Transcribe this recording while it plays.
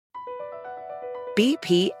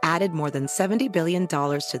BP added more than $70 billion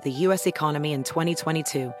to the U.S. economy in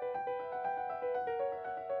 2022.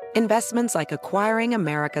 Investments like acquiring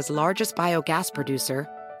America's largest biogas producer,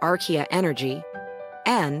 Archaea Energy,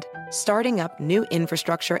 and starting up new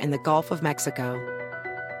infrastructure in the Gulf of Mexico.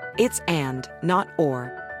 It's and, not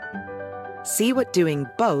or. See what doing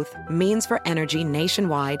both means for energy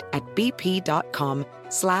nationwide at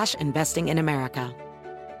bp.com/investing in America.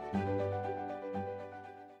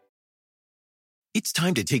 It's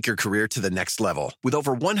time to take your career to the next level. With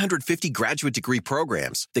over 150 graduate degree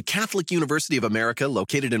programs, the Catholic University of America,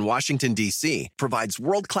 located in Washington, D.C., provides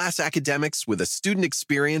world-class academics with a student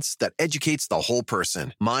experience that educates the whole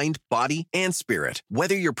person, mind, body, and spirit.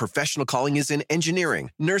 Whether your professional calling is in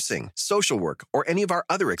engineering, nursing, social work, or any of our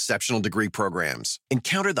other exceptional degree programs,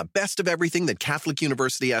 encounter the best of everything that Catholic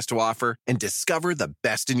University has to offer and discover the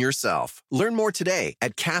best in yourself. Learn more today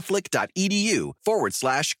at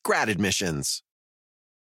catholic.edu/grad admissions.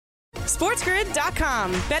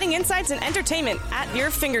 SportsGrid.com. Betting insights and entertainment at your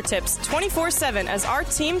fingertips 24/7 as our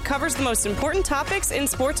team covers the most important topics in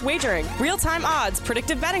sports wagering. Real-time odds,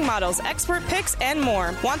 predictive betting models, expert picks, and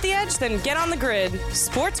more. Want the edge? Then get on the grid.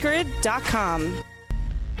 SportsGrid.com.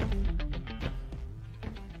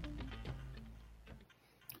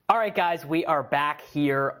 All right, guys, we are back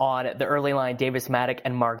here on the early line. Davis Maddock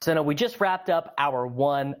and Mark Zinno. We just wrapped up our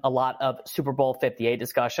a lot of Super Bowl 58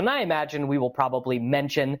 discussion. I imagine we will probably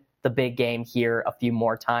mention the big game here a few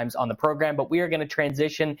more times on the program, but we are going to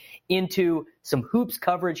transition into some hoops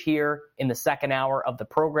coverage here in the second hour of the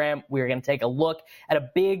program. We are going to take a look at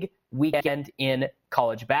a big weekend in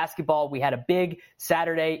college basketball. We had a big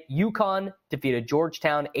Saturday. UConn defeated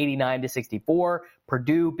Georgetown 89-64.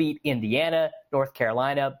 Purdue beat Indiana. North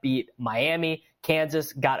Carolina beat Miami.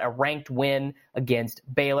 Kansas got a ranked win against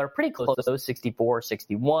Baylor. Pretty close,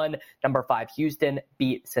 64-61. Number 5 Houston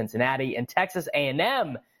beat Cincinnati. And Texas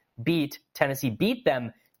A&M beat Tennessee, beat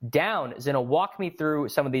them down. Zeno, walk me through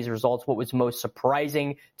some of these results. What was most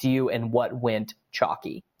surprising to you and what went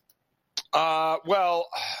chalky? Well,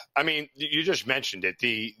 I mean, you just mentioned it.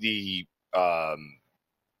 The A&M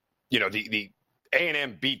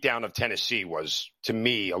beatdown of Tennessee was, to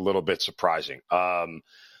me, a little bit surprising. I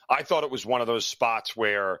thought it was one of those spots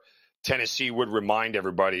where Tennessee would remind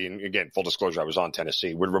everybody, and again, full disclosure, I was on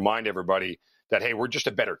Tennessee, would remind everybody that, hey, we're just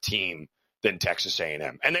a better team than Texas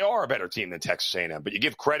A&M. And they are a better team than Texas A&M. But you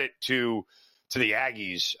give credit to the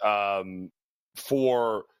Aggies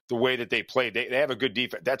for the way that they played. They have a good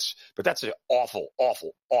defense. That's an awful,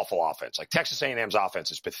 awful, awful offense. Like Texas A&M's offense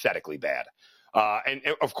is pathetically bad. And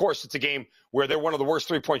of course, it's a game where they're one of the worst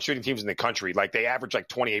three-point shooting teams in the country. Like they average like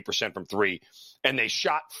 28% from three, and they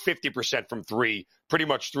shot 50% from three pretty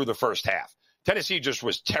much through the first half. Tennessee just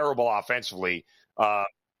was terrible offensively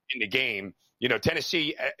in the game. You know,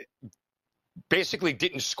 Tennessee basically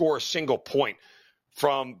didn't score a single point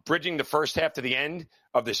from bridging the first half to the end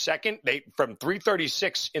of the second. They from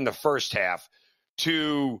 3:36 in the first half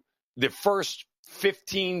to the first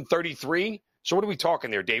 15:33. So what are we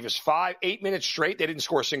talking there, Davis? 8 minutes straight, they didn't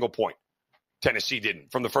score a single point. Tennessee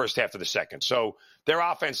didn't from the first half to the second. So their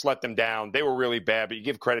offense let them down. They were really bad, but you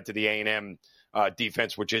give credit to the A&M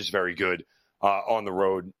defense, which is very good on the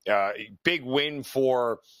road. Big win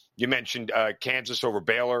for, you mentioned Kansas over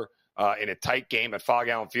Baylor in a tight game at Phog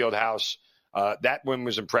Allen Fieldhouse. That win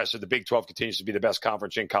was impressive. The Big 12 continues to be the best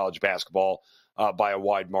conference in college basketball by a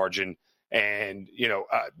wide margin. And, you know,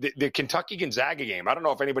 the Kentucky-Gonzaga game, I don't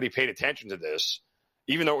know if anybody paid attention to this,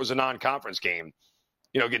 even though it was a non-conference game.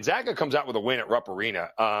 You know, Gonzaga comes out with a win at Rupp Arena.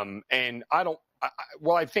 And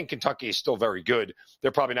I think Kentucky is still very good.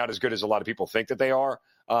 They're probably not as good as a lot of people think that they are.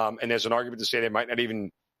 And there's an argument to say they might not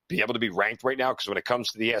even be able to be ranked right now, because when it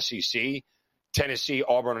comes to the SEC, Tennessee,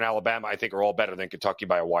 Auburn, and Alabama, I think, are all better than Kentucky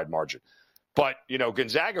by a wide margin. But, you know,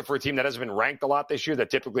 Gonzaga, for a team that hasn't been ranked a lot this year, that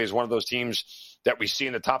typically is one of those teams that we see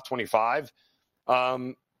in the top 25,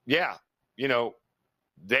 you know,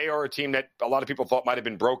 they are a team that a lot of people thought might have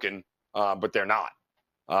been broken, but they're not.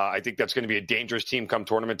 I think that's going to be a dangerous team come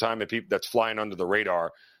tournament time that's flying under the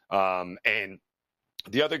radar. And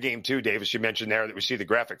the other game, too, Davis, you mentioned there that we see the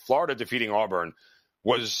graphic, Florida defeating Auburn,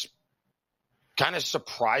 was kind of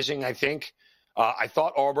surprising, I think. I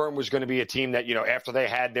thought Auburn was going to be a team that, you know, after they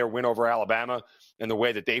had their win over Alabama and the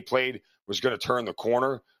way that they played, was going to turn the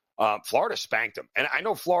corner. Florida spanked them. And I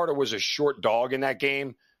know Florida was a short dog in that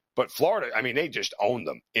game, but Florida, I mean, they just owned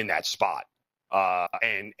them in that spot.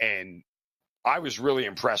 And I was really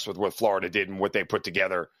impressed with what Florida did and what they put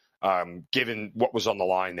together, given what was on the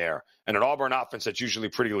line there. And an Auburn offense that's usually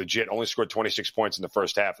pretty legit only scored 26 points in the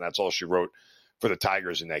first half, and that's all she wrote for the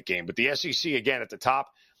Tigers in that game. But the SEC, again, at the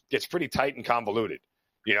top, gets pretty tight and convoluted.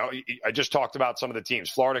 I just talked about some of the teams,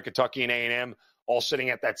 Florida, Kentucky, and A&M, all sitting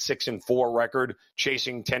at that 6-4 record,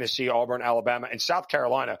 chasing Tennessee, Auburn, Alabama, and South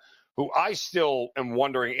Carolina, who I still am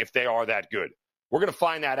wondering if they are that good. We're going to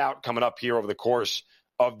find that out coming up here over the course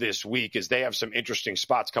of this week, as they have some interesting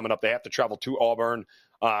spots coming up. They have to travel to Auburn,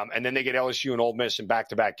 and then they get LSU and Ole Miss in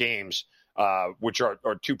back-to-back games, which are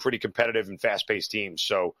two pretty competitive and fast-paced teams.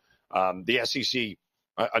 So the SEC,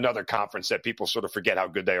 another conference that people sort of forget how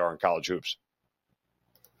good they are in college hoops.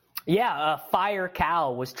 Yeah, Fire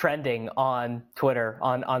Cal was trending on Twitter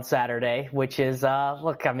on Saturday, which is,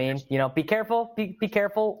 look, I mean, be careful, be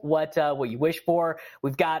careful what you wish for.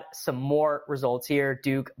 We've got some more results here.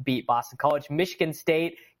 Duke beat Boston College. Michigan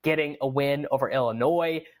State getting a win over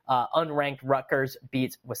Illinois. Unranked Rutgers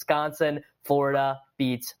beats Wisconsin. Florida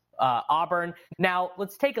beats Auburn. Now,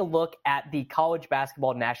 let's take a look at the college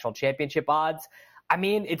basketball national championship odds. I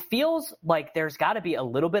mean, it feels like there's got to be a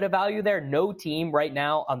little bit of value there. No team right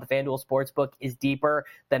now on the FanDuel Sportsbook is deeper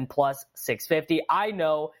than plus 650. I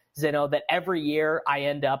know, Zeno, that every year I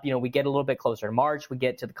end up, we get a little bit closer to March. We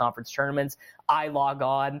get to the conference tournaments. I log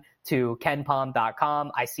on to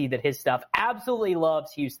KenPom.com. I see that his stuff absolutely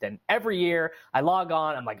loves Houston. Every year I log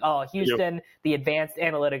on. I'm like, oh, Houston, the advanced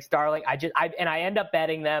analytics darling. I end up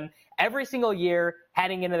betting them. Every single year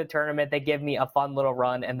heading into the tournament, they give me a fun little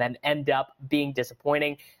run and then end up being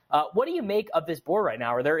disappointing. What do you make of this board right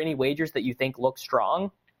now? Are there any wagers that you think look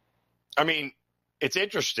strong? I mean, it's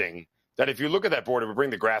interesting that if you look at that board, and we bring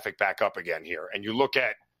the graphic back up again here, and you look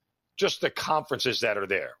at just the conferences that are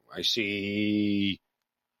there. I see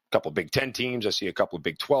a couple of Big Ten teams. I see a couple of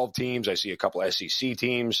Big 12 teams. I see a couple of SEC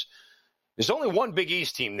teams. There's only one Big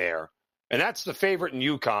East team there, and that's the favorite in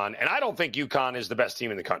UConn. And I don't think UConn is the best team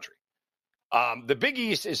in the country. The Big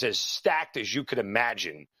East is as stacked as you could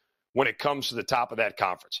imagine when it comes to the top of that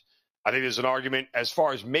conference. I think there's an argument as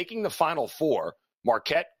far as making the Final Four.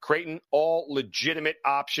 Marquette, Creighton, all legitimate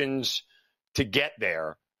options to get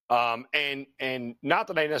there. And not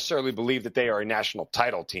that I necessarily believe that they are a national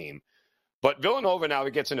title team, but Villanova now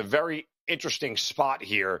gets in a very interesting spot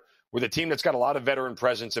here with a team that's got a lot of veteran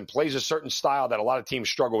presence and plays a certain style that a lot of teams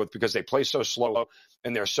struggle with because they play so slow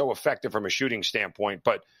and they're so effective from a shooting standpoint.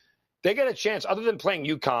 But they get a chance, other than playing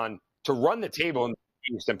UConn, to run the table in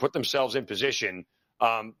the East and put themselves in position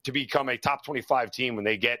to become a top 25 team when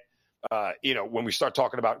they get, when we start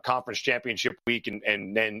talking about conference championship week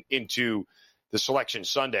and then into the selection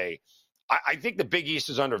Sunday. I think the Big East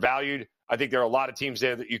is undervalued. I think there are a lot of teams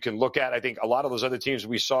there that you can look at. I think a lot of those other teams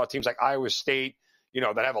we saw, teams like Iowa State,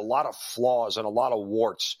 that have a lot of flaws and a lot of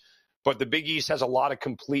warts. But the Big East has a lot of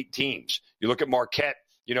complete teams. You look at Marquette.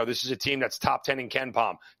 This is a team that's top 10 in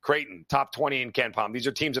KenPom. Creighton, top 20 in KenPom. These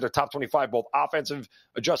are teams that are top 25, both offensive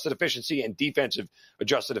adjusted efficiency and defensive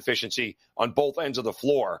adjusted efficiency on both ends of the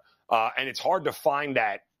floor. And it's hard to find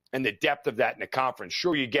that and the depth of that in a conference.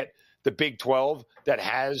 Sure, you get the Big 12 that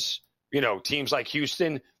has, teams like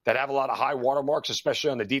Houston that have a lot of high watermarks,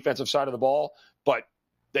 especially on the defensive side of the ball. But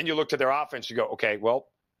then you look to their offense, you go, okay, well,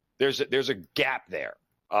 there's a gap there.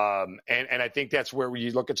 And I think that's where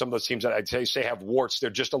you look at some of those teams that I'd say have warts. They're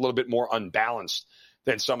just a little bit more unbalanced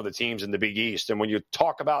than some of the teams in the Big East. And when you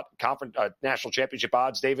talk about conference national championship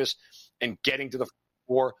odds, Davis, and getting to the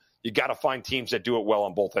floor, you got to find teams that do it well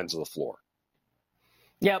on both ends of the floor.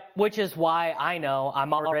 Yep, which is why I know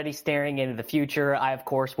I'm already staring into the future. I, of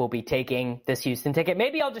course, will be taking this Houston ticket.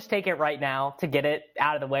 Maybe I'll just take it right now to get it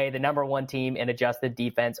out of the way. The number one team in adjusted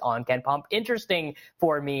defense on KenPom. Interesting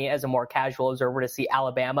for me as a more casual observer to see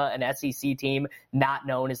Alabama, an SEC team not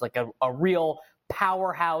known as like a real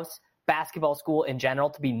powerhouse basketball school in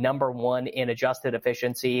general, to be number one in adjusted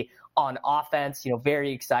efficiency on offense.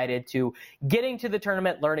 Very excited to getting to the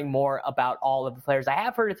tournament, learning more about all of the players. I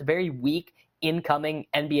have heard it's a very weak incoming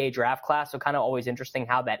NBA draft class, so kind of always interesting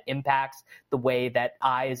how that impacts the way that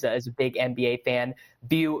I, as a big NBA fan,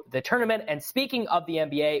 view the tournament. And speaking of the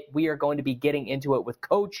NBA, we are going to be getting into it with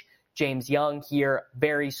Coach James Young here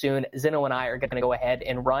very soon. Zeno and I are going to go ahead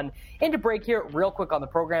and run into break here real quick on the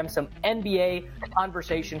program. Some NBA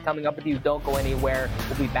conversation coming up with you. Don't go anywhere.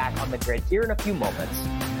 We'll be back on the grid here in a few moments.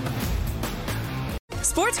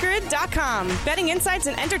 SportsGrid.com. Betting insights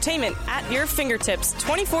and entertainment at your fingertips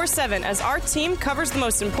 24/7 as our team covers the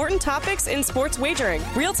most important topics in sports wagering.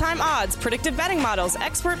 Real-time odds, predictive betting models,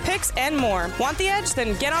 expert picks, and more. Want the edge?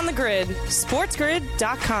 Then get on the grid.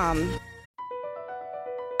 SportsGrid.com.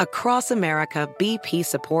 Across America, BP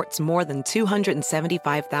supports more than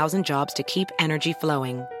 275,000 jobs to keep energy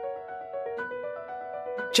flowing.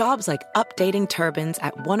 Jobs like updating turbines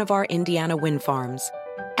at one of our Indiana wind farms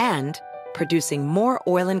and producing more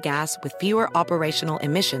oil and gas with fewer operational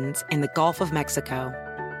emissions in the Gulf of Mexico.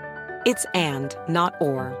 It's and, not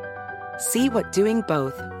or. See what doing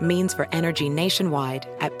both means for energy nationwide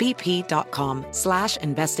at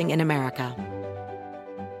bp.com/investing in America.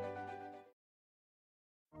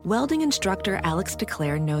 Welding instructor Alex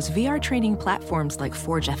DeClaire knows VR training platforms like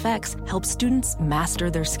Forge FX help students master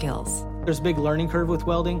their skills. There's a big learning curve with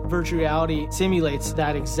welding. Virtual reality simulates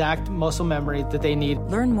that exact muscle memory that they need.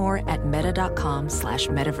 Learn more at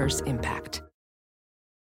meta.com/metaverse impact.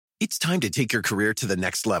 It's time to take your career to the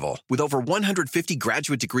next level. With over 150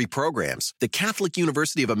 graduate degree programs, the Catholic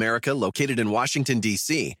University of America, located in Washington,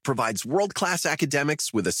 D.C., provides world-class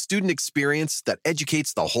academics with a student experience that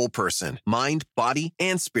educates the whole person, mind, body,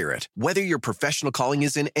 and spirit. Whether your professional calling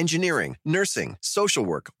is in engineering, nursing, social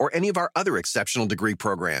work, or any of our other exceptional degree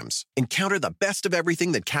programs, encounter the best of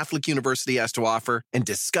everything that Catholic University has to offer and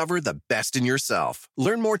discover the best in yourself.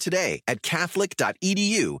 Learn more today at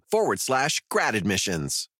catholic.edu/grad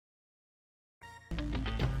admissions.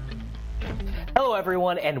 Hello,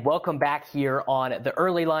 everyone, and welcome back here on the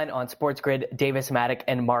Early Line on Sports Grid. Davis Maddock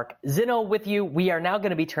and Mark Zinno with you. We are now going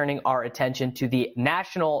to be turning our attention to the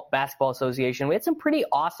National Basketball Association. We had some pretty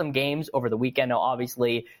awesome games over the weekend. Now,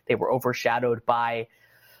 obviously, they were overshadowed by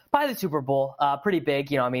the Super Bowl. Pretty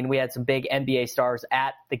big. We had some big NBA stars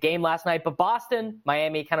at the game last night. But Boston,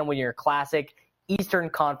 Miami, kind of when you're classic Eastern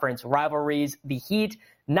Conference rivalries, the Heat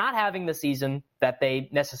not having the season that they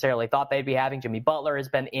necessarily thought they'd be having. Jimmy Butler has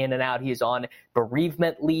been in and out. He is on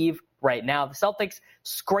bereavement leave right now. The Celtics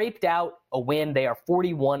scraped out a win. They are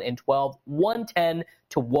 41-12,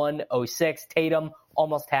 110-106. Tatum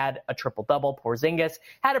almost had a triple-double. Porzingis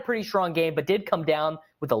had a pretty strong game, but did come down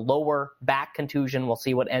with a lower back contusion. We'll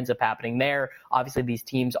see what ends up happening there. Obviously, these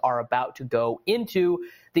teams are about to go into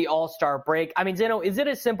the All-Star break. Zeno, is it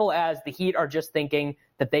as simple as the Heat are just thinking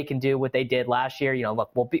that they can do what they did last year?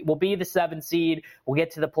 Look, we'll be the 7th seed. We'll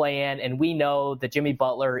get to the play-in, and we know that Jimmy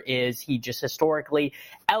Butler he just historically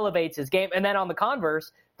elevates his game. And then on the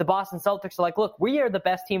converse, the Boston Celtics are like, look, we are the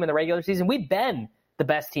best team in the regular season. We've been the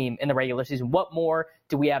best team in the regular season. What more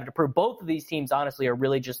do we have to prove? Both of these teams, honestly, are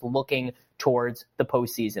really just looking towards the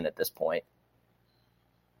postseason at this point.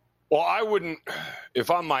 Well, if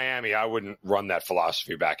I'm Miami, I wouldn't run that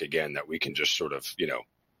philosophy back again, that we can just sort of,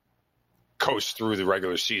 coast through the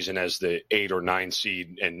regular season as the 8 or 9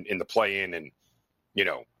 seed and in the play-in and,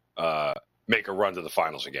 make a run to the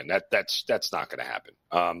finals again. That's not going to happen.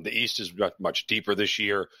 The East is much deeper this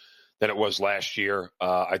year than it was last year.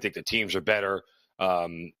 I think the teams are better.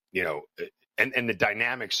 And the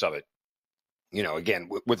dynamics of it, again,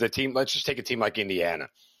 with a team, let's just take a team like Indiana,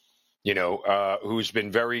 who's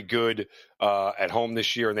been very good at home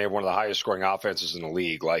this year, and they have one of the highest scoring offenses in the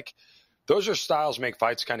league. Like, those are styles make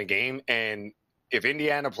fights kind of game. And if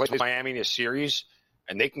Indiana plays Miami in a series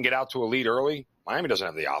and they can get out to a lead early, Miami doesn't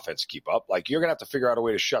have the offense to keep up. Like, you're going to have to figure out a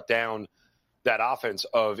way to shut down that offense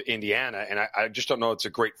of Indiana. And I just don't know it's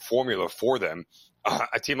a great formula for them.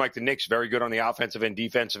 A team like the Knicks, very good on the offensive and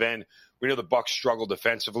defensive end. We know the Bucks struggle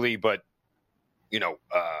defensively, but, do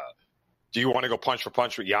you want to go punch for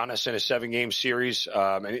punch with Giannis in a 7-game series?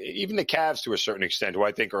 And even the Cavs, to a certain extent, who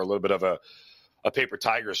I think are a little bit of a paper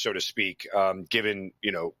tiger, so to speak, given,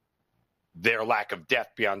 their lack of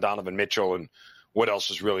depth beyond Donovan Mitchell and what else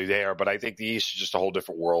is really there. But I think the East is just a whole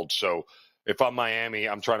different world. So if I'm Miami,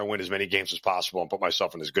 I'm trying to win as many games as possible and put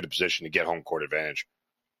myself in as good a position to get home court advantage.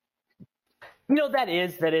 That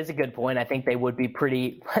is a good point. I think they'd be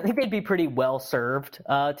pretty well served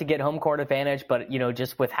to get home court advantage. But,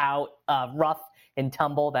 just with how rough and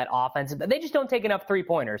tumble that offense, they just don't take enough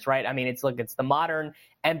 3-pointers, right? It's the modern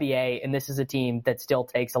NBA, and this is a team that still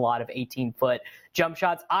takes a lot of 18-foot jump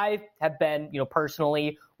shots. I have been,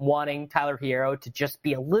 personally wanting Tyler Hero to just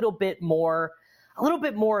be a little bit more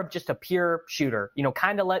of just a pure shooter,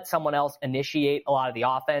 kind of let someone else initiate a lot of the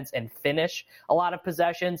offense and finish a lot of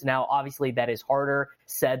possessions. Now, obviously, that is harder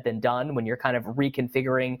said than done when you're kind of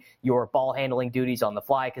reconfiguring your ball handling duties on the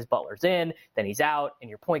fly, because Butler's in, then he's out, and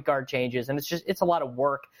your point guard changes. And it's a lot of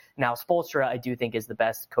work. Now, Spoelstra, I do think, is the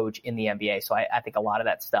best coach in the NBA. So I think a lot of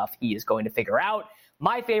that stuff he is going to figure out.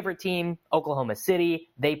 My favorite team, Oklahoma City,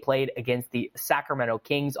 they played against the Sacramento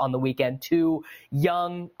Kings on the weekend. 2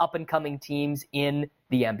 young, up-and-coming teams in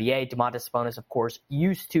the NBA. Domantas Sabonis, of course,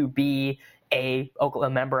 used to be a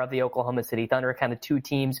member of the Oklahoma City Thunder, kind of 2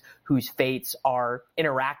 teams whose fates are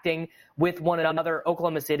interacting with one another.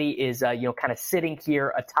 Oklahoma City is, kind of sitting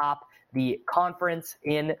here atop the conference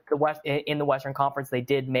in the Western Conference. They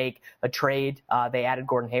did make a trade. They added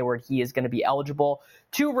Gordon Hayward. He is going to be eligible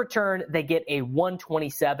to return. They get a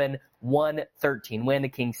 127-113 win. The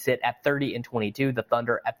Kings sit at 30-22. The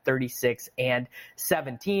Thunder at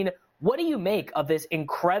 36-17. What do you make of this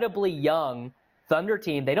incredibly young Thunder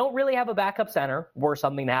team, they don't really have a backup center were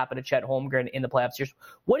something to happen to Chet Holmgren in the playoffs.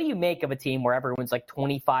 What do you make of a team where everyone's like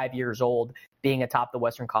 25 years old being atop the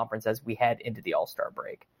Western Conference as we head into the All-Star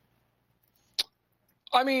break?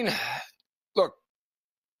 I mean, look,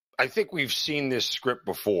 I think we've seen this script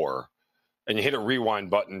before, and you hit a rewind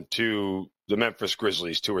button to the Memphis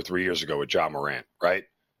Grizzlies 2 or 3 years ago with Ja Morant, right?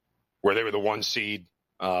 Where they were the 1 seed.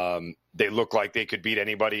 They looked like they could beat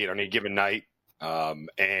anybody on any given night.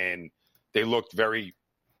 And they looked very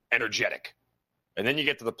energetic. And then you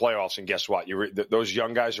get to the playoffs, and guess what? Those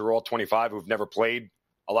young guys are all 25 who've never played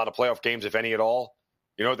a lot of playoff games, if any at all.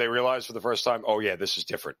 You know what they realized for the first time? Oh, yeah, this is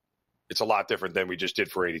different. It's a lot different than we just did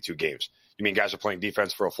for 82 games. You mean guys are playing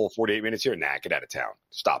defense for a full 48 minutes here? Nah, get out of town.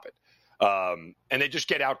 Stop it. And they just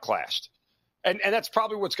get outclassed. And that's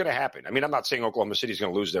probably what's going to happen. I mean, I'm not saying Oklahoma City is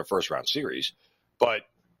going to lose their first-round series, but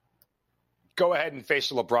go ahead and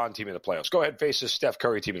face a LeBron team in the playoffs. Go ahead and face a Steph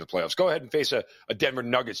Curry team in the playoffs. Go ahead and face a Denver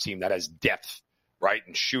Nuggets team that has depth, right,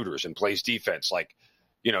 and shooters and plays defense. Like,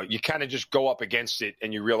 you know, you kind of just go up against it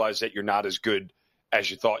and you realize that you're not as good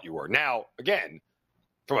as you thought you were. Now, again,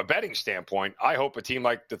 from a betting standpoint, I hope a team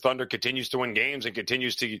like the Thunder continues to win games and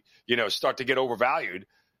continues to, you know, start to get overvalued,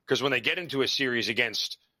 because when they get into a series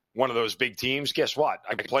against one of those big teams, guess what?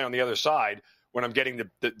 I can play on the other side when I'm getting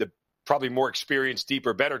the probably more experienced,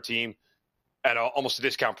 deeper, better team at almost a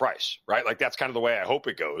discount price, right? Like, that's kind of the way I hope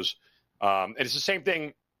it goes. And it's the same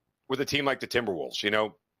thing with a team like the Timberwolves. You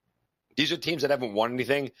know, these are teams that haven't won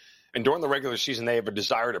anything, and during the regular season, they have a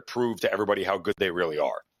desire to prove to everybody how good they really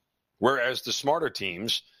are. Whereas the smarter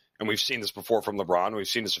teams, and we've seen this before from LeBron, we've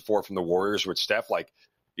seen this before from the Warriors with Steph, like,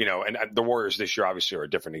 you know, and the Warriors this year obviously are a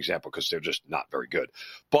different example because they're just not very good.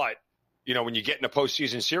 But, you know, when you get in a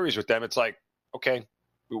postseason series with them, it's like, okay,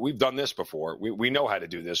 we've done this before. We know how to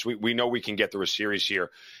do this. We know we can get through a series here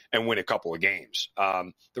and win a couple of games.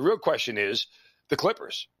 The real question is the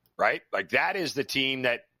Clippers, right? Like, that is the team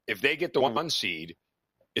that if they get the 1 seed,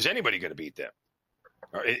 is anybody going to beat them?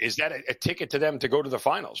 Or is that a ticket to them to go to the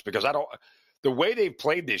finals? Because the way they've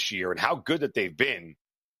played this year and how good that they've been,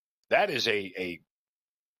 that is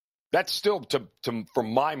that's still, for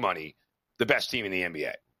my money, the best team in the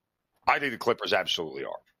NBA. I think the Clippers absolutely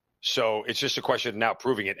are. So it's just a question of now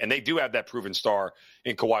proving it. And they do have that proven star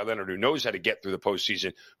in Kawhi Leonard, who knows how to get through the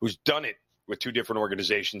postseason, who's done it with 2 different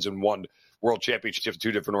organizations and won world championships with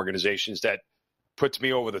 2 different organizations. That puts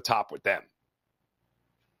me over the top with them.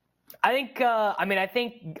 I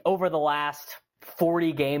think over the last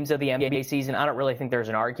 40 games of the NBA season, I don't really think there's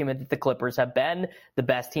an argument that the Clippers have been the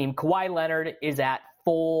best team. Kawhi Leonard is at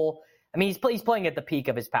full. I mean, he's playing at the peak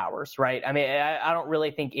of his powers, right? I mean, I don't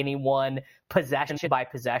really think anyone possession by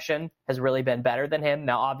possession has really been better than him.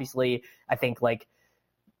 Now, obviously, I think like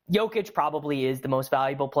Jokic probably is the most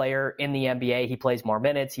valuable player in the NBA. He plays more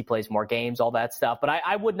minutes, he plays more games, all that stuff. But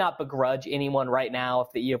I would not begrudge anyone right now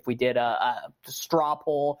if we did a straw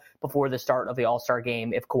poll before the start of the All-Star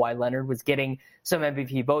game if Kawhi Leonard was getting some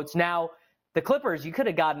MVP votes. Now, the Clippers, you could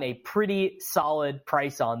have gotten a pretty solid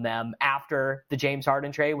price on them after the James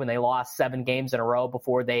Harden trade when they lost 7 games in a row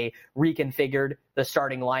before they reconfigured the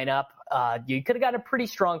starting lineup. You could have got a pretty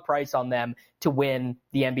strong price on them to win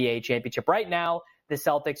the NBA championship. Right now, the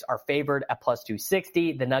Celtics are favored at plus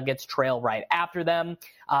 260. The Nuggets trail right after them.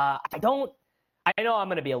 I know I'm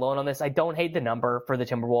going to be alone on this. I don't hate the number for the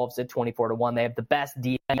Timberwolves at 24-1. They have the best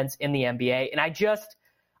defense in the NBA. And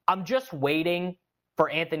I'm just waiting for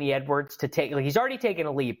Anthony Edwards to take, like, he's already taken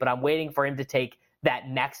a leap, but I'm waiting for him to take that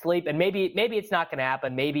next leap. And maybe it's not going to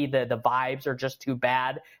happen. Maybe the vibes are just too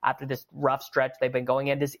bad after this rough stretch they've been going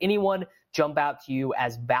in. Does anyone jump out to you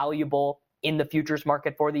as valuable in the futures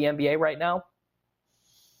market for the NBA right now?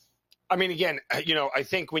 I mean, again, you know, I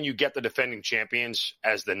think when you get the defending champions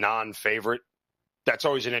as the non-favorite, that's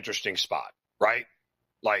always an interesting spot, right?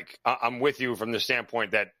 Like, I'm with you from the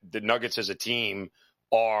standpoint that the Nuggets as a team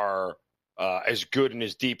are as good and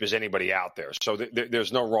as deep as anybody out there. So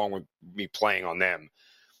there's no wrong with me playing on them.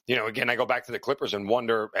 You know, again, I go back to the Clippers and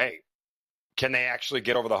wonder, hey, can they actually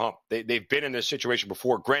get over the hump? They've been in this situation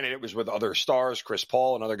before. Granted, it was with other stars, Chris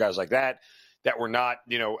Paul and other guys like that were not,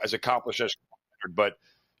 you know, as accomplished as Leonard. But,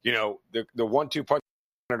 you know, the 1-2 punch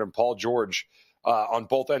and Paul George on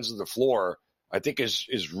both ends of the floor, I think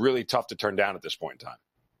is really tough to turn down at this point in time.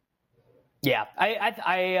 Yeah,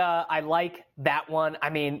 I like that one. I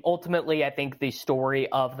mean, ultimately, I think the story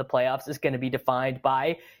of the playoffs is going to be defined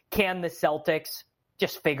by, can the Celtics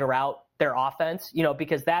just figure out their offense? You know,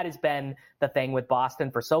 because that has been the thing with Boston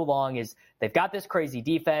for so long, is they've got this crazy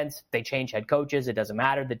defense. They change head coaches. It doesn't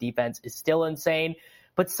matter. The defense is still insane.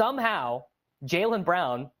 But somehow Jaylen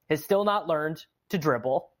Brown has still not learned to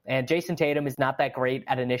dribble, and Jason Tatum is not that great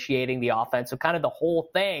at initiating the offense. So kind of the whole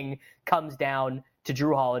thing comes down to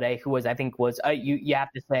Jrue Holiday, who was you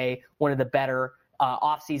have to say one of the better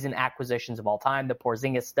offseason acquisitions of all time. The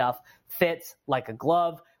Porzingis stuff fits like a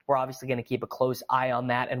glove. We're obviously going to keep a close eye on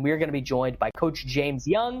that, and we're going to be joined by Coach James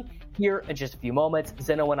Young here in just a few moments.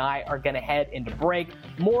 Zeno and I are going to head into break.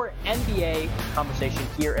 More NBA conversation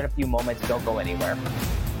here in a few moments. Don't go anywhere.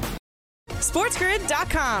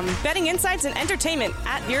 SportsGrid.com. Betting insights and entertainment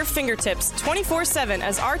at your fingertips 24/7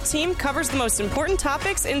 as our team covers the most important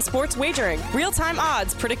topics in sports wagering. Real-time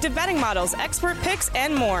odds, predictive betting models, expert picks,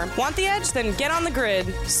 and more. Want the edge? Then get on the grid.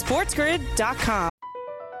 SportsGrid.com.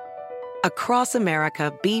 Across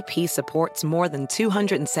America, BP supports more than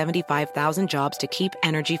 275,000 jobs to keep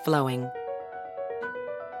energy flowing.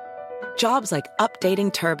 Jobs like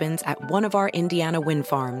updating turbines at one of our Indiana wind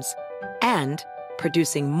farms and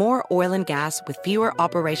producing more oil and gas with fewer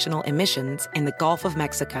operational emissions in the Gulf of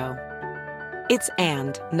Mexico. It's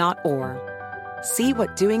and, not or. See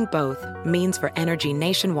what doing both means for energy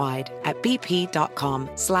nationwide at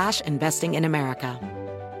bp.com/investing in America.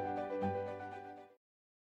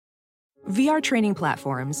 VR training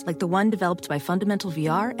platforms, like the one developed by Fundamental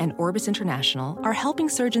VR and Orbis International, are helping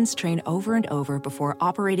surgeons train over and over before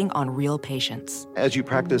operating on real patients. As you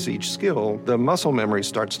practice each skill, the muscle memory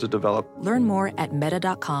starts to develop. Learn more at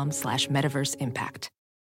meta.com/metaverse impact.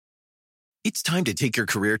 It's time to take your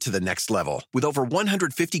career to the next level. With over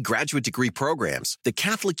 150 graduate degree programs, the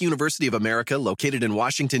Catholic University of America, located in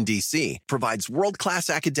Washington, D.C., provides world-class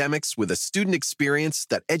academics with a student experience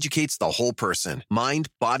that educates the whole person, mind,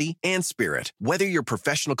 body, and spirit. Whether your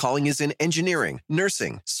professional calling is in engineering,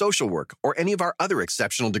 nursing, social work, or any of our other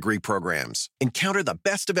exceptional degree programs, encounter the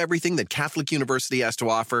best of everything that Catholic University has to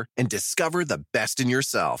offer and discover the best in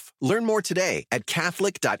yourself. Learn more today at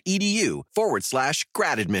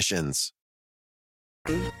catholic.edu/grad admissions.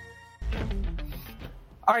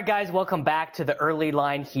 All right, guys, welcome back to the early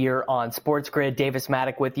line here on Sports Grid. Davis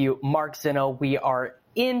Maddock with you, Mark Zeno. We are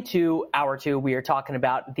into hour two. We are talking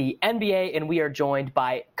about the NBA, and we are joined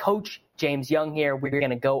by Coach James Young here. We're going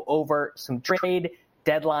to go over some trade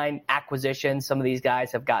deadline acquisitions. Some of these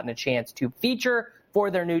guys have gotten a chance to feature for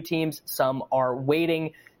their new teams. Some are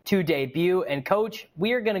waiting to debut. And, Coach,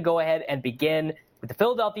 we are going to go ahead and begin with the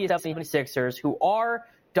Philadelphia 76ers, who are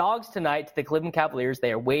dogs tonight to the Cleveland Cavaliers.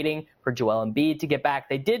 They are waiting for Joel Embiid to get back.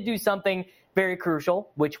 They did do something very crucial,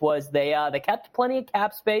 which was they kept plenty of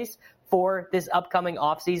cap space for this upcoming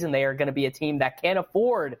offseason. They are going to be a team that can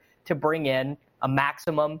afford to bring in a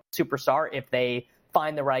maximum superstar if they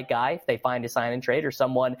find the right guy, if they find a sign and trade or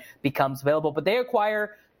someone becomes available. But they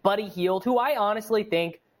acquire Buddy Hield, who I honestly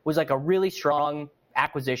think was like a really strong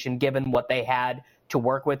acquisition given what they had to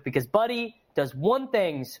work with, because Buddy does one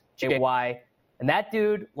thing, JY, and that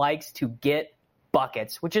dude likes to get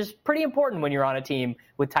buckets, which is pretty important when you're on a team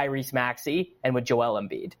with Tyrese Maxey and with Joel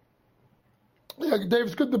Embiid. Yeah, Dave,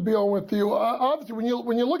 it's good to be on with you. Obviously,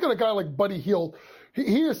 when you look at a guy like Buddy Hield,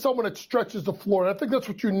 he is someone that stretches the floor, and I think that's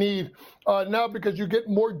what you need now, because you get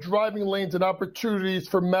more driving lanes and opportunities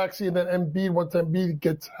for Maxey and then Embiid once Embiid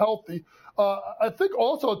gets healthy. I think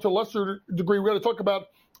also, to a lesser degree, we got to talk about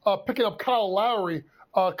picking up Kyle Lowry.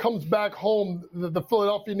 Comes back home, the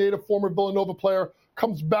Philadelphia native, former Villanova player,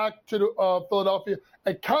 comes back to Philadelphia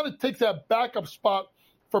and kind of takes that backup spot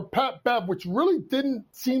for Pat Bev, which really didn't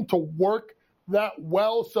seem to work that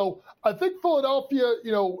well. So I think Philadelphia,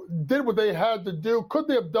 did what they had to do. Could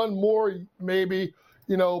they have done more? Maybe,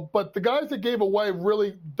 but the guys that gave away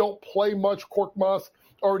really don't play much. Korkmaz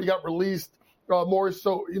already got released, Morris.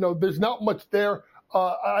 So, there's not much there.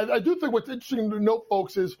 I do think what's interesting to note,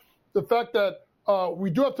 folks, is the fact that we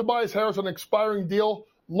do have Tobias Harris on an expiring deal.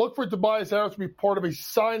 Look for Tobias Harris to be part of a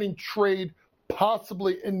signing trade,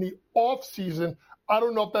 possibly in the offseason. I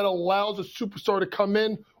don't know if that allows a superstar to come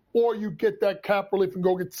in or you get that cap relief and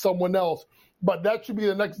go get someone else. But that should be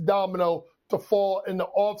the next domino to fall in the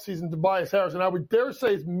offseason, Tobias Harris. And I would dare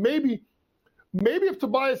say is maybe if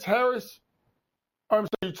Tobias Harris, I'm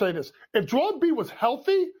sorry to say this, if Joel Embiid was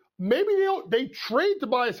healthy, maybe they trade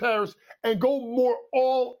Tobias Harris and go more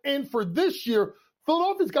all in for this year.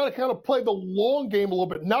 Philadelphia's got to kind of play the long game a little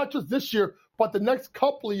bit, not just this year, but the next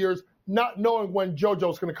couple of years, not knowing when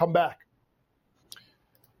JoJo's going to come back.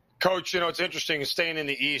 Coach, it's interesting staying in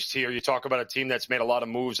the East here. You talk about a team that's made a lot of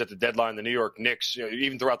moves at the deadline, the New York Knicks,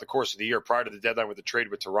 even throughout the course of the year prior to the deadline with the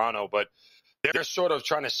trade with Toronto. But they're sort of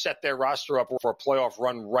trying to set their roster up for a playoff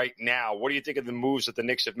run right now. What do you think of the moves that the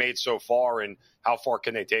Knicks have made so far, and how far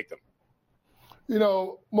can they take them?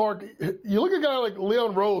 Mark, you look at a guy like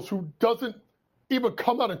Leon Rose, who doesn't even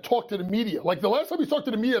come out and talk to the media. Like the last time he talked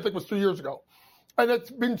to the media, I think was 2 years ago. And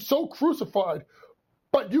it's been so crucified.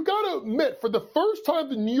 But you got to admit, for the first time,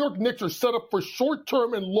 the New York Knicks are set up for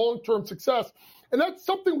short-term and long-term success. And that's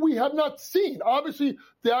something we have not seen. Obviously,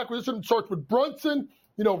 the acquisition starts with Brunson.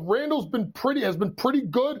 Randall's has been pretty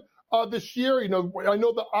good this year. I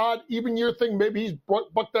know the odd even year thing, maybe he's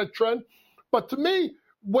bucked that trend. But to me,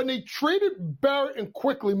 when they traded Barrett and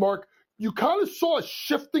Quickly, Mark, you kind of saw a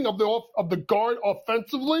shifting of the guard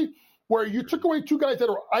offensively, where you took away two guys that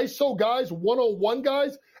are ISO guys, one-on-one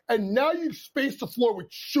guys, and now you space the floor with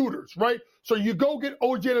shooters, right? So you go get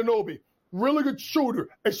OG Anunoby, really good shooter,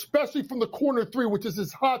 especially from the corner three, which is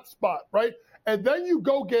his hot spot, right? And then you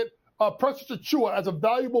go get Precious Achiuwa as a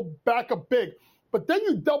valuable backup big. But then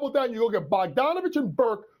you double down, you go get Bogdanovich and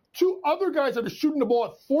Burke, two other guys that are shooting the ball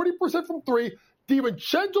at 40% from three.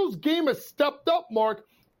 DiVincenzo's game has stepped up, Mark.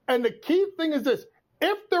 And the key thing is this.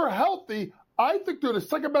 If they're healthy, I think they're the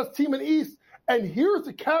second best team in the East. And here's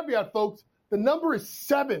the caveat, folks. The number is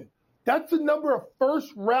 7. That's the number of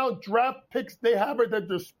first-round draft picks they have at their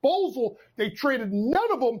disposal. They traded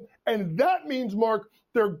none of them. And that means, Mark,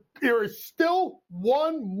 there is still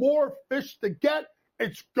one more fish to get.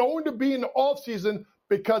 It's going to be in the offseason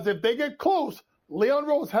because if they get close, Leon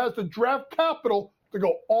Rose has the draft capital to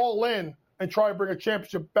go all in and try to bring a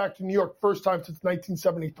championship back to New York, first time since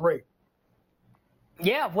 1973.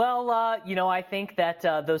 Yeah, well, I think that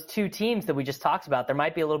those two teams that we just talked about, there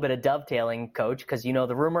might be a little bit of dovetailing, Coach, because,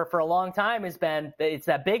 the rumor for a long time has been it's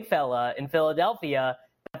that big fella in Philadelphia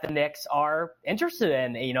that the Knicks are interested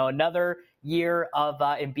in. Another year of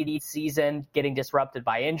Embiid's season getting disrupted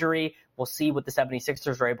by injury. We'll see what the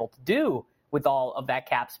 76ers are able to do with all of that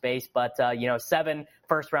cap space. But, 7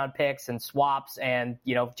 first-round picks and swaps and,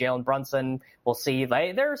 Jalen Brunson, we'll see.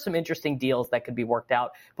 There are some interesting deals that could be worked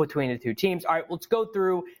out between the two teams. All right, let's go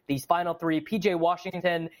through these final three. P.J.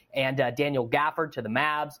 Washington and Daniel Gafford to the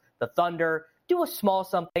Mavs. The Thunder do a small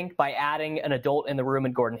something by adding an adult in the room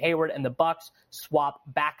in Gordon Hayward, and the Bucks swap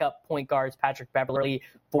backup point guards Patrick Beverley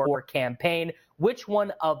for Cam Payne. Which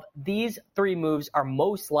one of these three moves are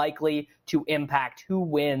most likely to impact who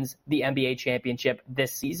wins the NBA championship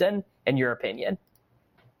this season, in your opinion?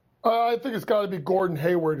 I think it's got to be Gordon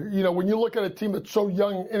Hayward. When you look at a team that's so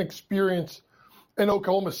young and inexperienced in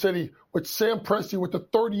Oklahoma City, with Sam Presti, with the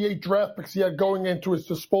 38 draft picks he had going into his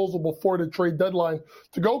disposal before the trade deadline,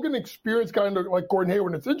 to go get an experienced guy like Gordon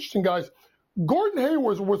Hayward. And it's interesting, guys. Gordon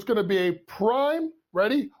Hayward was going to be a prime,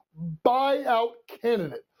 buyout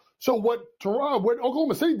candidate. So what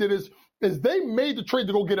Oklahoma City did is they made the trade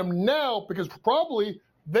to go get him now because probably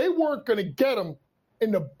they weren't going to get him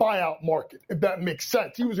in the buyout market, if that makes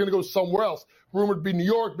sense. He was going to go somewhere else. Rumored to be New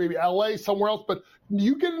York, maybe LA, somewhere else. But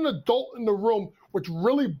you get an adult in the room, which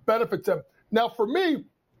really benefits him. Now, for me,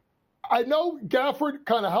 I know Gafford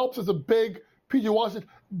kind of helps as a big P.J. Washington.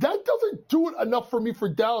 That doesn't do it enough for me for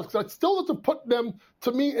Dallas because that still doesn't put them,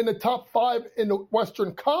 to me, in the top 5 in the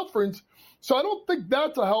Western Conference. So I don't think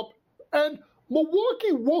that's a help. And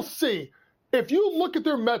Milwaukee, we'll see. If you look at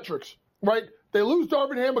their metrics, right, they lose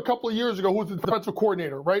Darvin Ham a couple of years ago, who was the defensive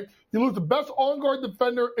coordinator, right? You lose the best on-guard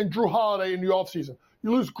defender in Drew Holiday in the offseason.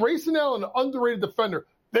 You lose Grayson Allen, an underrated defender.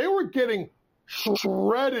 They were getting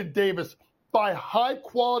shredded, Davis, by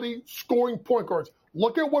high-quality scoring point guards.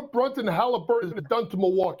 Look at what Brunson and Halliburton have done to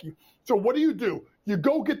Milwaukee. So what do? You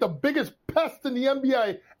go get the biggest pest in the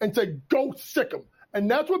NBA and say, go sick him. And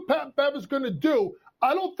that's what Pat Bev is going to do.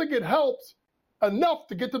 I don't think it helps enough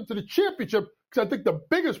to get them to the championship because I think the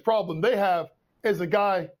biggest problem they have is the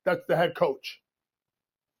guy that's the head coach.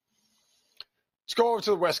 Let's go over to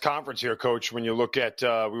the West Conference here, Coach. When you look at,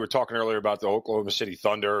 we were talking earlier about the Oklahoma City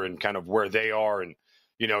Thunder and kind of where they are. And,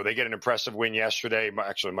 they get an impressive win yesterday,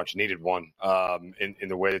 actually a much needed one in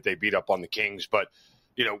the way that they beat up on the Kings. But,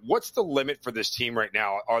 what's the limit for this team right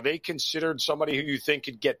now? Are they considered somebody who you think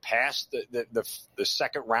could get past the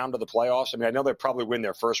second round of the playoffs? I mean, I know they'll probably win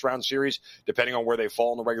their first round series, depending on where they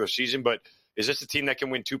fall in the regular season. But is this a team that can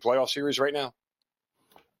win 2 playoff series right now?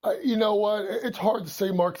 You know what? It's hard to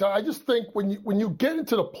say, Mark. I just think when you get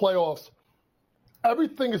into the playoffs,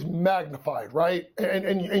 everything is magnified, right?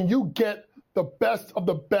 And you get the best of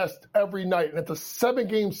the best every night. And it's a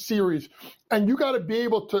 7-game series. And you got to be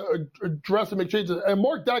able to address and make changes. And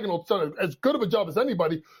Mark Daigneault's done as good of a job as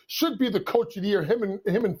anybody, should be the coach of the year.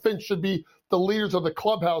 Him and Finch should be the leaders of the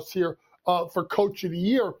clubhouse here for coach of the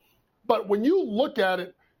year. But when you look at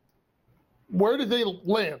it, where do they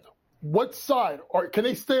land? What side? Or can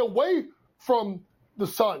they stay away from the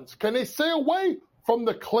Suns? Can they stay away from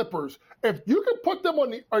the Clippers? If you can put them on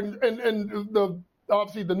the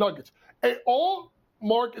obviously the Nuggets, and all,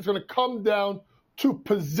 Mark, is going to come down to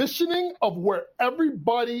positioning of where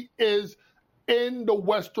everybody is in the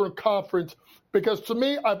Western Conference. Because to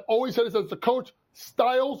me, I've always said this as a coach,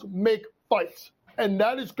 styles make fights. And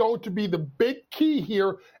that is going to be the big key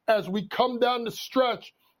here as we come down the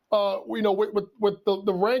stretch, with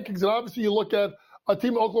the rankings. And obviously you look at a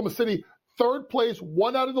team in Oklahoma City, third place,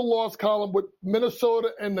 one out of the loss column with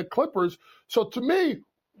Minnesota and the Clippers. So to me,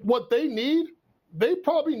 what they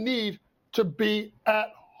probably need to be at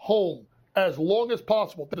home as long as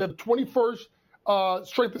possible. They have the 21st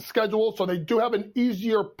strength of schedule, so they do have an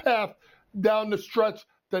easier path down the stretch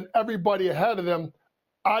than everybody ahead of them.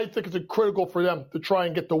 I think it's critical for them to try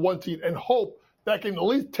and get the 1 seed and hope that can at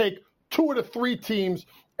least take 2 of the 3 teams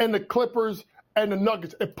and the Clippers and the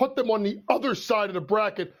Nuggets and put them on the other side of the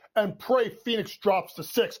bracket and pray Phoenix drops to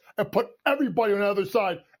 6 and put everybody on the other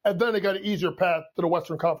side. And then they got an easier path to the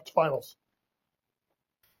Western Conference Finals.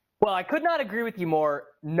 Well, I could not agree with you more.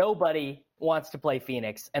 Nobody wants to play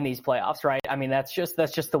Phoenix in these playoffs, right? I mean, that's just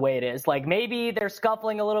the way it is. Like, maybe they're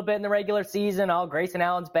scuffling a little bit in the regular season. Oh, Grayson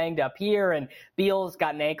Allen's banged up here, and Beal's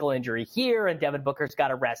got an ankle injury here, and Devin Booker's got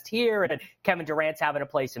a rest here, and Kevin Durant's having to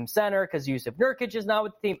play some center because Yusuf Nurkic is not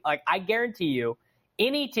with the team. Like, I guarantee you,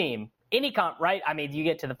 any team, right? I mean, you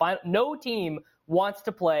get to the final, no team wants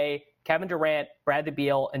to play Kevin Durant, Bradley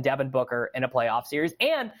Beal, and Devin Booker in a playoff series.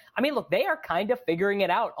 And, I mean, look, they are kind of figuring it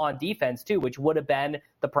out on defense, too, which would have been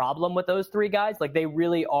the problem with those 3 guys. Like, they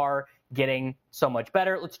really are getting so much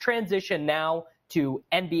better. Let's transition now to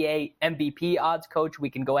NBA MVP odds, Coach. We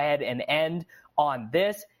can go ahead and end on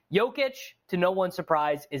this. Jokic, to no one's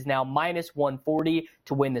surprise, is now minus 140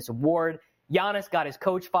 to win this award. Giannis got his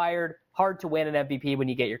coach fired. Hard to win an MVP when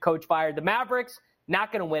you get your coach fired. The Mavericks,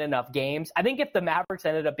 not going to win enough games. I think if the Mavericks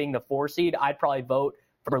ended up being the 4 seed, I'd probably vote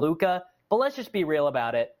for Luka. But let's just be real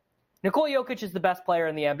about it. Nikola Jokic is the best player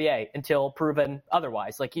in the NBA until proven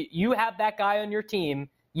otherwise. Like, you have that guy on your team,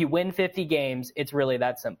 you win 50 games. It's really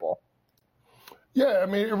that simple. Yeah, I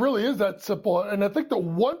mean, it really is that simple. And I think the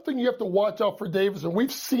one thing you have to watch out for, Davis, and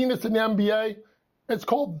we've seen this in the NBA, it's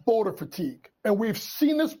called voter fatigue. And we've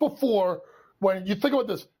seen this before when you think about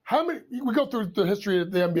this. We go through the history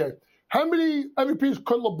of the NBA. How many MVPs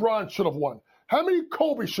could LeBron should have won? How many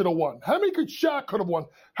Kobe should have won? How many could Shaq could have won?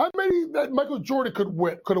 How many that Michael Jordan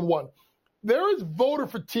could have won? There is voter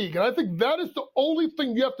fatigue, and I think that is the only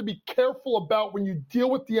thing you have to be careful about when you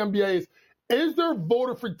deal with the NBA is there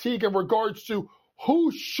voter fatigue in regards to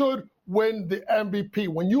who should win the MVP?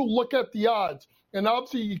 When you look at the odds, and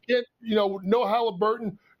obviously you can't, no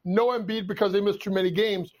Halliburton, no Embiid because they missed too many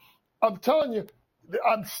games. I'm telling you,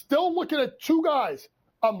 I'm still looking at 2 guys.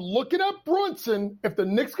 I'm looking at Brunson. If the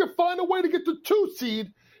Knicks can find a way to get the 2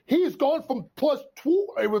 seed, he's gone from plus 2,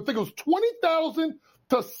 I would think it was 20,000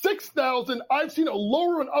 to 6,000. I've seen it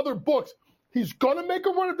lower in other books. He's going to make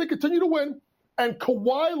a run if they continue to win. And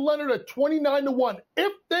Kawhi Leonard at 29-1.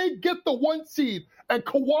 If they get the 1 seed and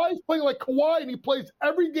Kawhi's playing like Kawhi and he plays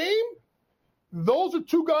every game, those are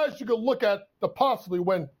 2 guys you can look at to possibly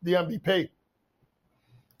win the MVP.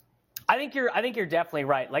 I think you're definitely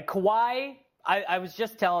right. Like, Kawhi, I was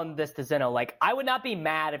just telling this to Zeno, like, I would not be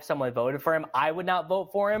mad if someone voted for him. I would not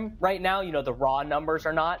vote for him right now. The raw numbers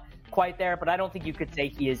are not quite there, but I don't think you could say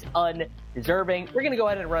he is undeserving. We're going to go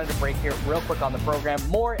ahead and run a break here real quick on the program.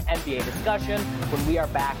 More NBA discussion when we are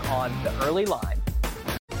back on the early line.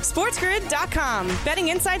 SportsGrid.com. Betting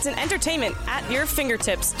insights and entertainment at your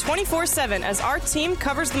fingertips 24/7 as our team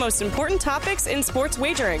covers the most important topics in sports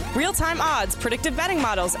wagering. Real-time odds, predictive betting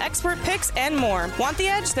models, expert picks, and more. Want the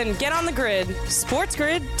edge? Then get on the grid.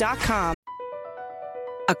 SportsGrid.com.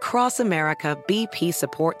 Across America, BP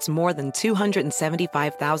supports more than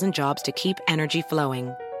 275,000 jobs to keep energy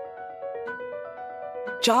flowing.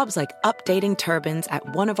 Jobs like updating turbines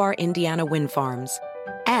at one of our Indiana wind farms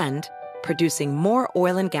and producing more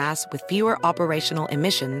oil and gas with fewer operational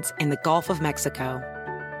emissions in the Gulf of Mexico.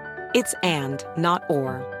 It's and, not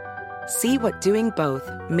or. See what doing both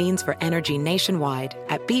means for energy nationwide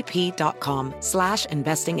at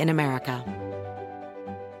bp.com/investing in America.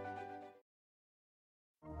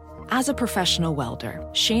 As a professional welder,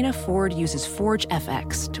 Shayna Ford uses Forge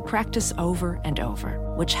FX to practice over and over,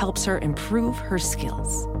 which helps her improve her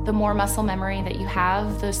skills. The more muscle memory that you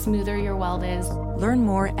have, the smoother your weld is. Learn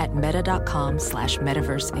more at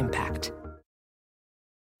meta.com/metaverse impact.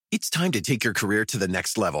 It's time to take your career to the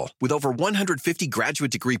next level. With over 150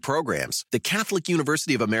 graduate degree programs, the Catholic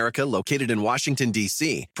University of America, located in Washington,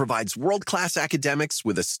 D.C., provides world-class academics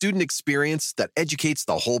with a student experience that educates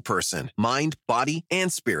the whole person, mind, body,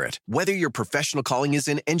 and spirit. Whether your professional calling is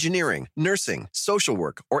in engineering, nursing, social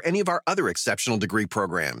work, or any of our other exceptional degree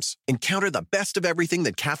programs, encounter the best of everything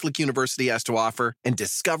that Catholic University has to offer and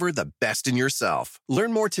discover the best in yourself.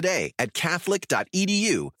 Learn more today at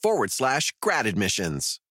catholic.edu/grad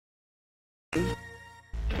admissions.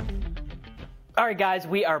 All right, guys,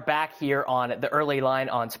 we are back here on the early line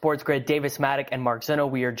on Sports Grid. Davis Maddock and Mark Zinno.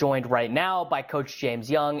 We are joined right now by Coach James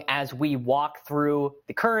Young as we walk through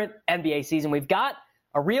the current NBA season. We've got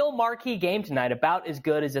a real marquee game tonight, about as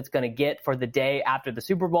good as it's going to get for the day after the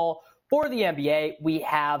Super Bowl. For the NBA, we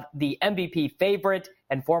have the MVP favorite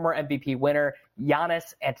and former MVP winner,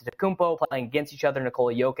 Giannis Antetokounmpo, playing against each other,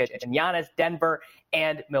 Nikola Jokic and Giannis, Denver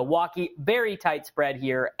and Milwaukee. Very tight spread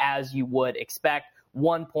here, as you would expect.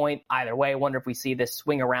 1 point either way. I wonder if we see this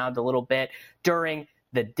swing around a little bit during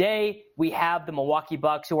the day. We have the Milwaukee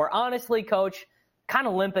Bucks, who are honestly, Coach, kind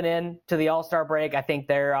of limping in to the All-Star break. I think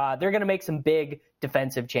they're going to make some big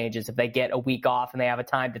defensive changes if they get a week off and they have a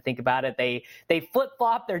time to think about it. They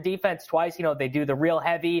flip-flop their defense twice. You know, they do the real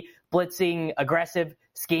heavy, blitzing, aggressive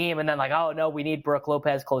scheme, and then like, oh, no, we need Brook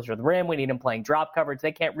Lopez closer to the rim. We need him playing drop coverage.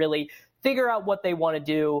 They can't really figure out what they want to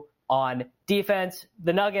do on defense.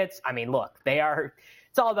 The Nuggets, I mean, look,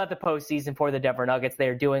 it's all about the postseason for the Denver Nuggets. They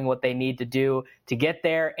are doing what they need to do to get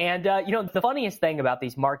there. And, the funniest thing about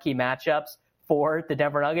these marquee matchups for the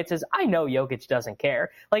Denver Nuggets is I know Jokic doesn't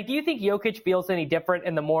care. Like, do you think Jokic feels any different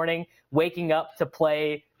in the morning waking up to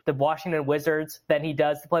play the Washington Wizards than he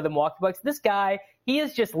does to play the Milwaukee Bucks? This guy, he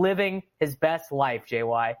is just living his best life,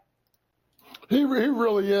 JY. He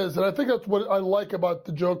really is. And I think that's what I like about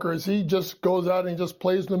the Joker is he just goes out and he just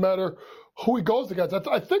plays no matter who he goes against.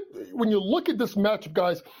 I think when you look at this matchup,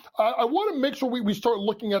 guys, I want to make sure we start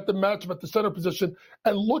looking at the matchup at the center position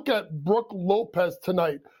and look at Brook Lopez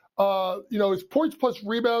tonight. His points plus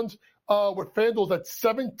rebounds with FanDuel's at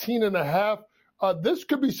 17.5. This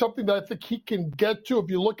could be something that I think he can get to. If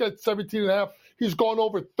you look at 17.5, he's gone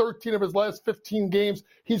over 13 of his last 15 games.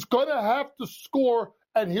 He's going to have to score.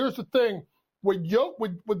 And here's the thing. With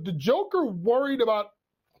the Joker worried about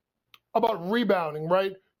rebounding,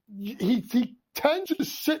 right? He tends to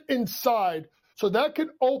sit inside, so that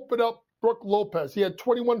can open up Brook Lopez. He had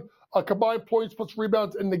 21 combined points plus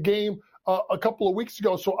rebounds in the game a couple of weeks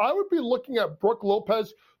ago. So I would be looking at Brook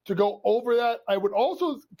Lopez to go over that. I would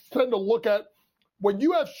also tend to look at when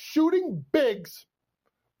you have shooting bigs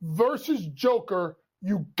versus Joker,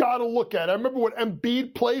 you got to look at it. I remember when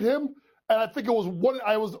Embiid played him, and I think I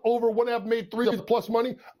was over 1.5 made threes plus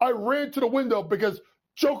money. I ran to the window because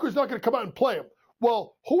Joker's not going to come out and play him.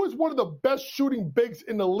 Well, who is one of the best shooting bigs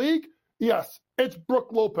in the league? Yes, it's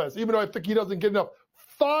Brook Lopez, even though I think he doesn't get enough.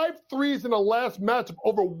 5 threes in the last matchup,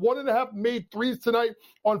 over 1.5 made threes tonight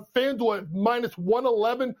on FanDuel at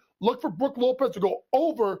 -111. Look for Brook Lopez to go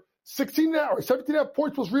over 17.5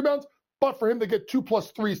 points plus rebounds, but for him to get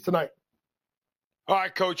 2+ threes tonight. All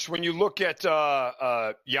right, Coach, when you look at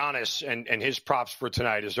Giannis and his props for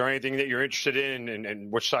tonight, is there anything that you're interested in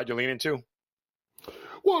and which side you're leaning to?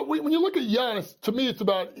 Well, when you look at Giannis, to me, it's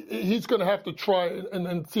about he's going to have to try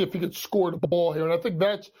and see if he can score the ball here. And I think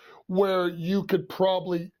that's where you could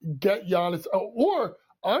probably get Giannis. Or,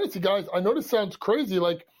 honestly, guys, I know this sounds crazy.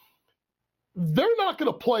 Like, they're not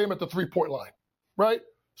going to play him at the three-point line, right?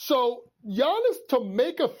 So, Giannis to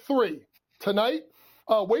make a three tonight,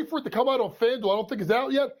 wait for it to come out on FanDuel. I don't think it's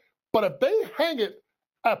out yet. But if they hang it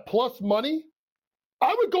at plus money,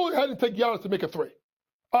 I would go ahead and take Giannis to make a three.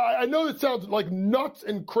 I know that sounds like nuts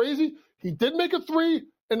and crazy. He did make a three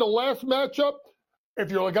in the last matchup. If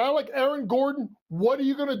you're a guy like Aaron Gordon, what are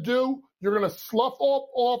you going to do? You're going to slough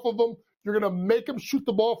off of him. You're going to make him shoot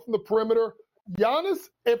the ball from the perimeter. Giannis,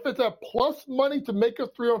 if it's at plus money to make a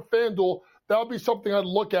three on FanDuel, that would be something I'd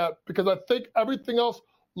look at because I think everything else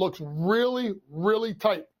looks really, really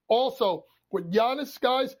tight. Also, with Giannis,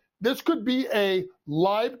 guys, this could be a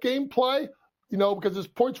live game play. Because his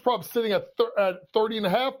points prop sitting at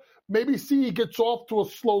 30.5. Maybe see he gets off to a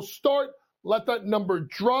slow start, let that number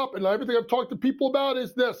drop. And everything I've talked to people about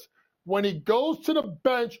is this. When he goes to the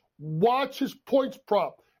bench, watch his points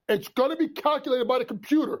prop. It's going to be calculated by the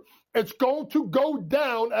computer. It's going to go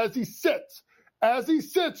down as he sits. As he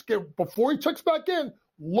sits, before he checks back in,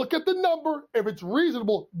 look at the number. If it's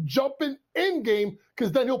reasonable, jump in game,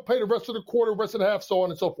 because then he'll pay the rest of the quarter, rest of the half, so on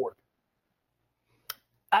and so forth.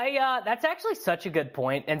 That's actually such a good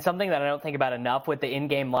point, and something that I don't think about enough with the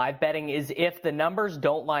in-game live betting is if the numbers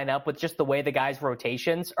don't line up with just the way the guys'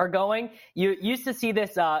 rotations are going. You used to see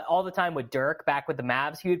this all the time with Dirk back with the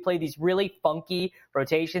Mavs. He would play these really funky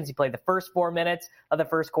rotations. He'd play the first 4 minutes of the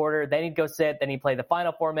first quarter, then he'd go sit, then he'd play the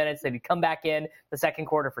final 4 minutes, then he'd come back in the second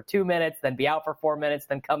quarter for 2 minutes, then be out for 4 minutes,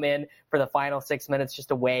 then come in for the final 6 minutes,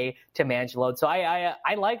 just a way to manage load. So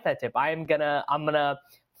I like that tip. I'm gonna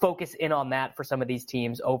focus in on that for some of these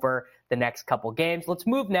teams over the next couple games. Let's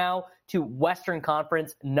move now to Western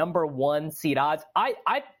Conference #1 seed odds.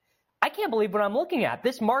 I can't believe what I'm looking at.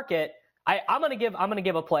 This market, I'm gonna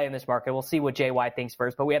give a play in this market. We'll see what JY thinks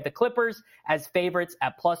first. But we have the Clippers as favorites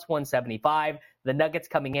at plus 175. The Nuggets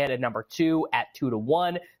coming in at number 2 at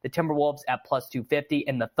 2-1. The Timberwolves at plus 250,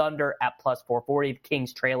 and the Thunder at plus 440. The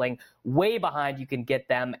Kings trailing way behind. You can get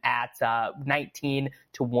them at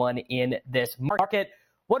 19-1 in this market.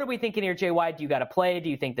 What are we thinking here, JY? Do you got a play? Do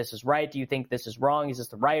you think this is right? Do you think this is wrong? Is this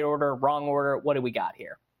the right order, wrong order? What do we got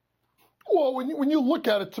here? Well, when you look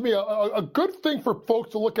at it, to me, a good thing for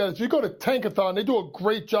folks to look at is you go to Tankathon. They do a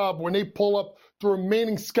great job when they pull up the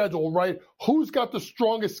remaining schedule, right? Who's got the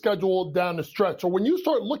strongest schedule down the stretch? So when you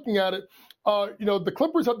start looking at it, the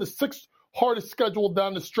Clippers have the 6th hardest schedule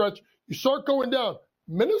down the stretch. You start going down.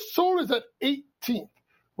 Minnesota's at 18th,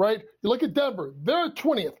 right? You look at Denver. They're at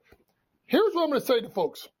 20th. Here's what I'm going to say to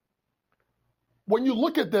folks. When you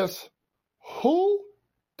look at this, who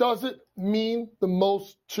does it mean the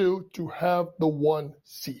most to have the 1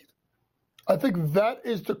 seed? I think that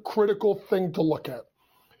is the critical thing to look at.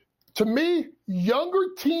 To me,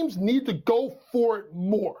 younger teams need to go for it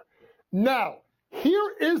more. Now,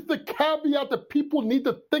 here is the caveat that people need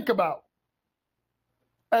to think about.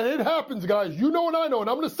 And it happens, guys. You know and I know, and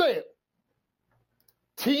I'm going to say it.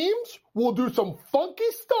 Teams will do some funky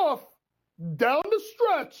stuff down the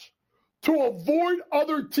stretch to avoid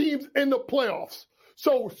other teams in the playoffs.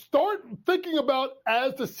 So start thinking about,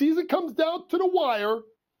 as the season comes down to the wire,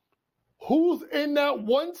 who's in that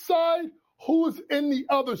one side, who's in the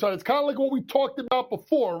other side. It's kind of like what we talked about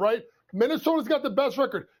before, right? Minnesota's got the best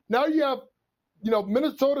record. Now you have,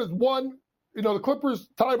 Minnesota's won, the Clippers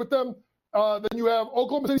tied with them. Then you have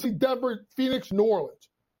Oklahoma City, Denver, Phoenix, New Orleans,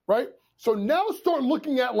 right? So now start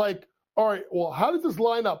looking at all right, well, how does this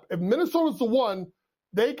line up? If Minnesota's the 1,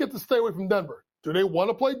 they get to stay away from Denver. Do they want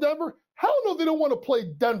to play Denver? Hell no, they don't want to play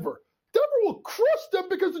Denver. Denver will crush them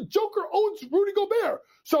because the Joker owns Rudy Gobert.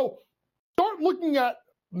 So start looking at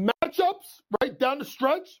matchups right down the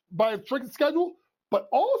stretch by a strength schedule, but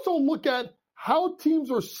also look at how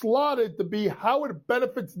teams are slotted to be, how it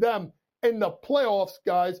benefits them in the playoffs,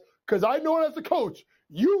 guys. Because I know it as a coach,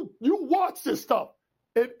 you watch this stuff.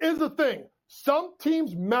 It is a thing. Some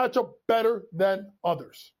teams match up better than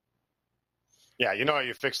others. Yeah, you know how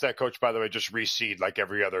you fix that, Coach, by the way? Just reseed like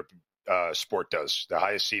every other sport does. The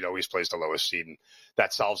highest seed always plays the lowest seed, and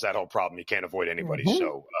that solves that whole problem. You can't avoid anybody. Mm-hmm.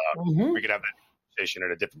 So we could have that conversation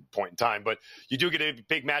at a different point in time. But you do get a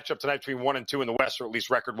big matchup tonight between 1 and 2 in the West, or at least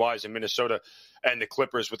record-wise, in Minnesota and the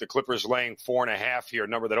Clippers, with the Clippers laying 4.5 here, a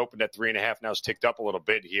number that opened at 3.5 now has ticked up a little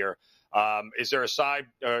bit here. Is there a side,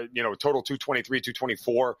 total 223,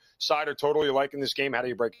 224 side or total you like in this game? How do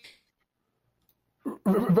you break it?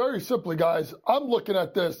 Very simply, guys, I'm looking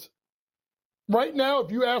at this. Right now,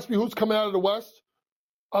 if you ask me who's coming out of the West,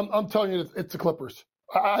 I'm telling you it's the Clippers.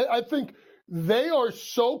 I think they are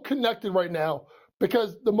so connected right now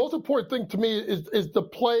because the most important thing to me is the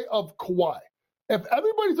play of Kawhi. If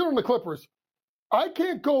everybody's there on the Clippers, I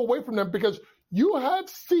can't go away from them because you have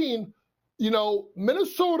seen,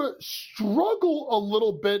 Minnesota struggle a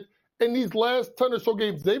little bit in these last 10 or so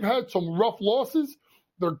games. They've had some rough losses.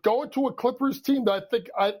 They're going to a Clippers team that I think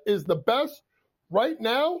is the best. Right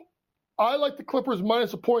now, I like the Clippers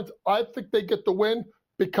minus the points. I think they get the win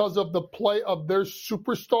because of the play of their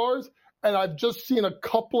superstars. And I've just seen a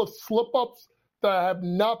couple of slip-ups that I have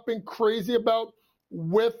not been crazy about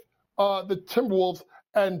with the Timberwolves.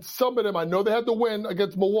 And some of them, I know they had to win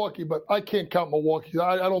against Milwaukee, but I can't count Milwaukee.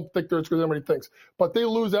 I don't think they're as good as everybody thinks. But they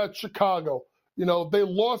lose at Chicago. They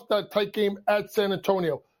lost that tight game at San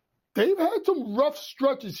Antonio. They've had some rough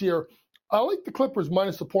stretches here. I like the Clippers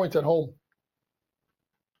minus the points at home.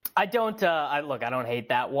 I don't hate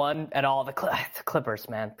that one at all. The Clippers,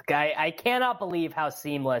 man. I cannot believe how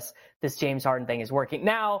seamless this James Harden thing is working.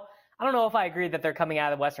 Now, I don't know if I agree that they're coming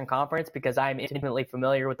out of the Western Conference because I'm intimately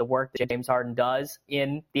familiar with the work that James Harden does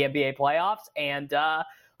in the NBA playoffs. And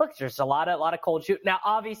there's a lot of cold shoot. Now,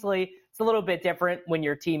 obviously, it's a little bit different when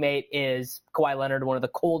your teammate is Kawhi Leonard, one of the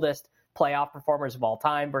coldest playoff performers of all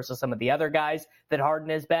time, versus some of the other guys that Harden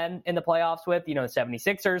has been in the playoffs with. The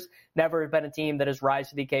 76ers never have been a team that has rise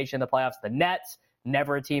to the occasion in the playoffs. The Nets,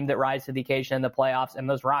 never a team that rise to the occasion in the playoffs. And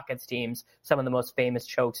those Rockets teams, some of the most famous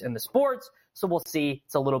chokes in the sports. So we'll see.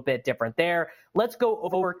 It's a little bit different there. Let's go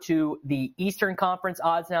over to the Eastern Conference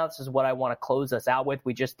odds now. This is what I want to close us out with.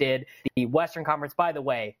 We just did the Western Conference. By the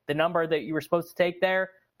way, the number that you were supposed to take there,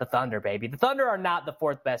 the Thunder, baby. The Thunder are not the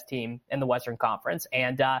 4th best team in the Western Conference,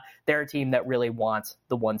 and they're a team that really wants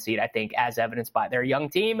the 1 seed, I think, as evidenced by their young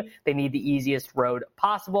team. They need the easiest road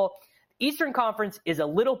possible. Eastern Conference is a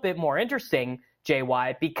little bit more interesting,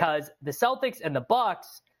 JY, because the Celtics and the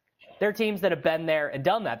Bucks, they're teams that have been there and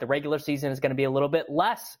done that. The regular season is going to be a little bit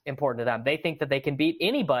less important to them. They think that they can beat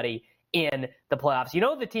anybody in the playoffs. You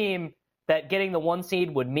know the team that getting the 1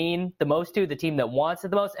 seed would mean the most to, the team that wants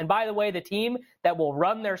it the most. And by the way, the team that will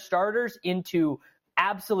run their starters into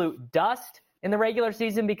absolute dust in the regular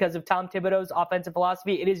season because of Tom Thibodeau's offensive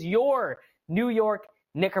philosophy, it is your New York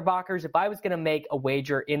Knickerbockers. If I was going to make a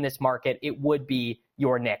wager in this market, it would be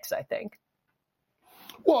your Knicks, I think.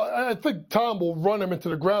 Well, I think Tom will run him into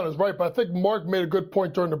the ground, is right. But I think Mark made a good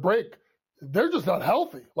point during the break. They're just not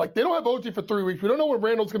healthy. Like, they don't have OG for 3 weeks. We don't know when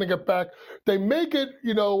Randall's going to get back. They may get,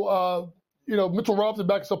 Mitchell Robinson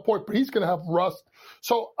back at some point, but he's going to have rust.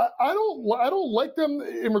 So I don't like them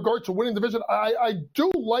in regard to winning the division. I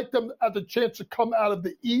do like them at the chance to come out of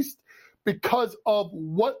the East because of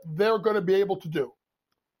what they're going to be able to do.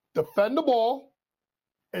 Defend the ball,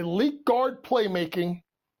 elite guard playmaking,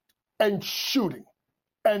 and shooting,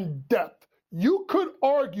 and depth. You could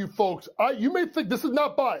argue, folks, you may think this is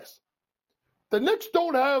not biased. The Knicks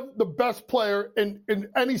don't have the best player in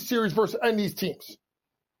any series versus any of these teams.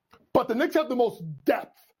 But the Knicks have the most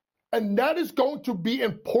depth. And that is going to be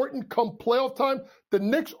important come playoff time. The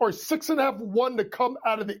Knicks are 6.5-1 to come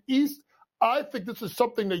out of the East. I think this is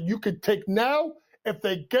something that you could take now. If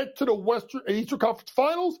they get to the Western and Eastern Conference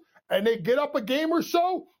Finals and they get up a game or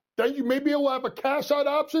so, then you may be able to have a cash-out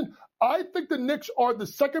option. I think the Knicks are the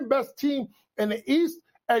second best team in the East.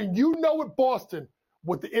 And you know it, Boston,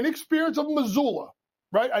 with the inexperience of Mazzulla,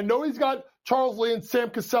 right? I know he's got Charles Lee and Sam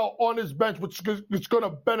Cassell on his bench, which is going to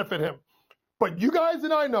benefit him. But you guys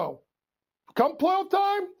and I know, come playoff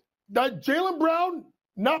time, that Jaylen Brown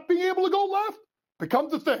not being able to go left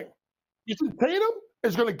becomes a thing. Jason Tatum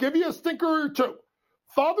is going to give you a stinker or two.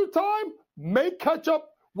 Father Time may catch up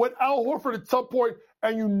with Al Horford at some point,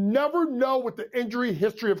 and you never know with the injury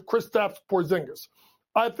history of Kristaps Porzingis.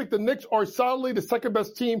 I think the Knicks are solidly the second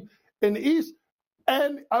best team in the East.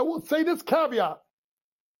 And I will say this caveat.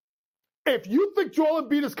 If you think Joel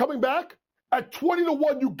Embiid is coming back, at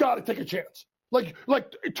 20-1, you got to take a chance. Like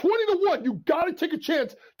 20-1, you got to take a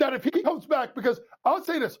chance that if he comes back, because I'll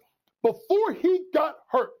say this, before he got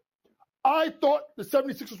hurt, I thought the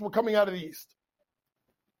 76ers were coming out of the East.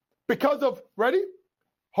 Because of, ready?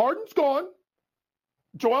 Harden's gone.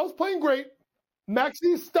 Joel's playing great.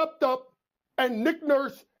 Maxey stepped up. And Nick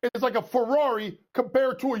Nurse is like a Ferrari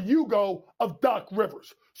compared to a Yugo of Doc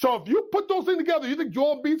Rivers. So if you put those things together, you think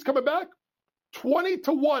Joel Embiid's coming back?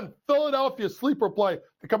 20-1 Philadelphia sleeper play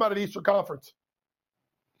to come out of the Eastern Conference.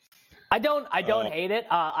 I don't hate it.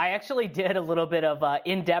 I actually did a little bit of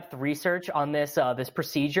in-depth research on this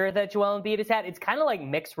procedure that Joel Embiid has had. It's kind of like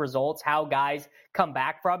mixed results, how guys come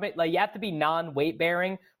back from it. Like, you have to be non-weight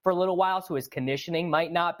bearing for a little while, so his conditioning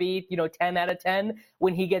might not be, 10 out of 10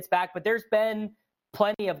 when he gets back. But there's been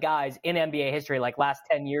plenty of guys in NBA history, like last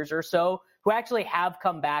 10 years or so, who actually have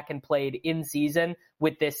come back and played in season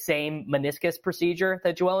with this same meniscus procedure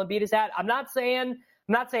that Joel Embiid has had. I'm not saying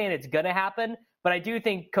it's going to happen, but I do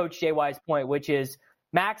think Coach JY's point, which is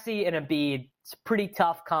Maxey and Embiid, it's a pretty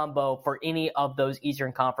tough combo for any of those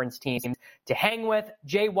Eastern Conference teams to hang with.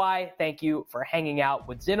 JY, thank you for hanging out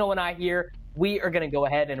with Zinno and I here. We are going to go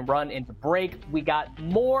ahead and run into break. We got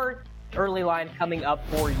more Early Line coming up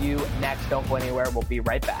for you next. Don't go anywhere. We'll be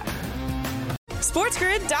right back.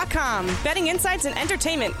 SportsGrid.com. Betting insights and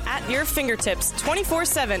entertainment at your fingertips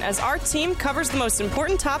 24/7 as our team covers the most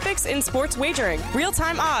important topics in sports wagering.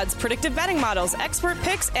 Real-time odds, predictive betting models, expert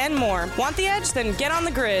picks, and more. Want the edge? Then get on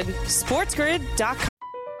the grid. SportsGrid.com.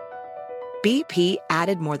 BP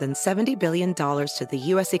added more than $70 billion to the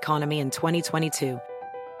U.S. economy in 2022.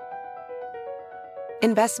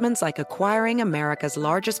 Investments like acquiring America's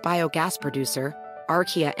largest biogas producer,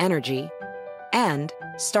 Archaea Energy, and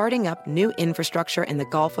starting up new infrastructure in the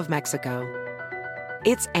Gulf of Mexico.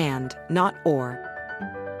 It's and, not or.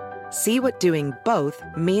 See what doing both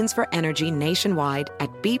means for energy nationwide at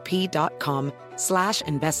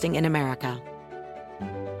bp.com/investing in America.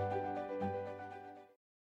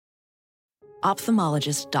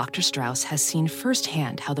 Ophthalmologist Dr. Strauss has seen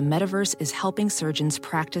firsthand how the metaverse is helping surgeons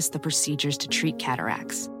practice the procedures to treat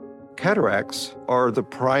cataracts. Cataracts are the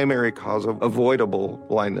primary cause of avoidable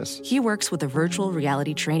blindness. He works with a virtual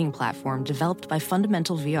reality training platform developed by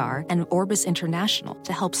Fundamental VR and Orbis International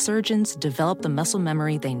to help surgeons develop the muscle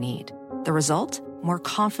memory they need. The result? More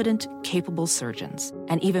confident, capable surgeons.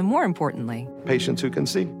 And even more importantly, patients who can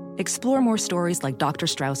see. Explore more stories like Dr.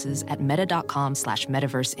 Strauss's at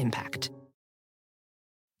meta.com/metaverseimpact.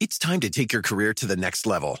 It's time to take your career to the next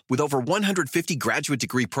level. With over 150 graduate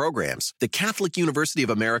degree programs, the Catholic University of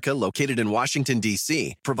America, located in Washington,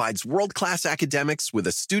 D.C., provides world-class academics with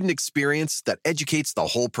a student experience that educates the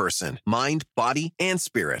whole person, mind, body, and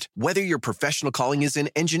spirit. Whether your professional calling is in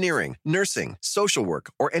engineering, nursing, social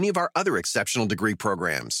work, or any of our other exceptional degree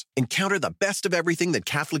programs, encounter the best of everything that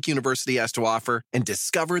Catholic University has to offer and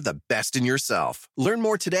discover the best in yourself. Learn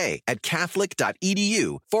more today at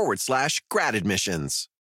catholic.edu/grad admissions.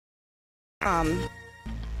 Hello,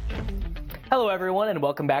 everyone, and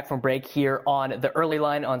welcome back from break here on the Early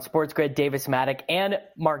Line on Sports Grid. Davis Maddock and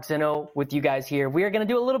Mark Zinno with you guys here. We are going to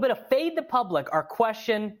do a little bit of Fade the Public. Our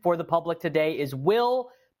question for the public today is, will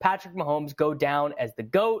Patrick Mahomes go down as the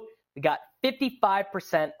GOAT? We got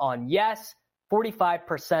 55% on yes,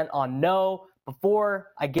 45% on no. Before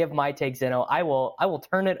I give my take, Zinno, I will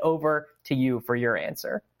turn it over to you for your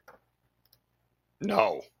answer.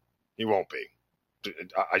 No, he won't be.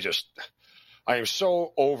 I am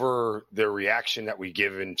so over the reaction that we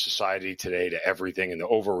give in society today to everything and the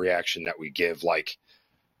overreaction that we give. Like,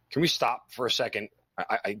 can we stop for a second?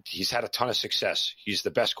 He's had a ton of success. He's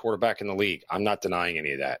the best quarterback in the league. I'm not denying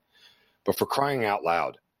any of that. But for crying out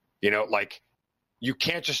loud, you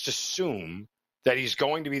can't just assume that he's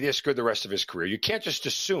going to be this good the rest of his career. You can't just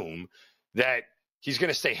assume that he's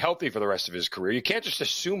going to stay healthy for the rest of his career. You can't just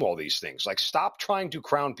assume all these things. Like, stop trying to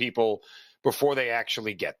crown people before they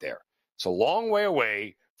actually get there. It's a long way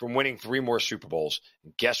away from winning 3 more Super Bowls.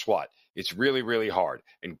 And guess what? It's really, really hard.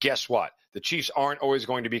 And guess what? The Chiefs aren't always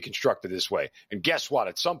going to be constructed this way. And guess what?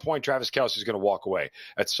 At some point, Travis Kelce is going to walk away.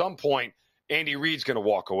 At some point, Andy Reid's going to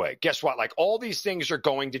walk away. Guess what? Like, all these things are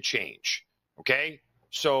going to change. Okay?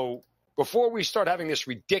 So before we start having this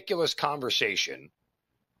ridiculous conversation,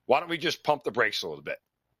 why don't we just pump the brakes a little bit?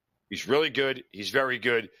 He's really good. He's very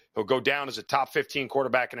good. He'll go down as a top 15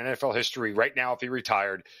 quarterback in NFL history right now if he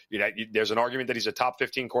retired. There's an argument that he's a top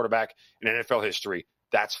 15 quarterback in NFL history.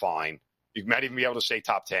 That's fine. You might even be able to say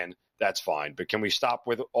top 10. That's fine. But can we stop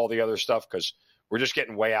with all the other stuff? Because we're just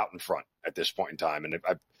getting way out in front at this point in time. And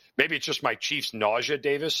maybe it's just my Chiefs nausea,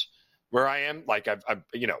 Davis, where I am. Like,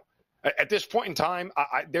 at this point in time,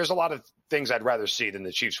 there's a lot of things I'd rather see than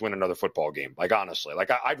the Chiefs win another football game. Like, honestly,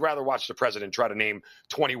 I'd rather watch the president try to name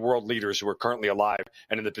 20 world leaders who are currently alive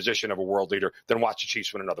and in the position of a world leader than watch the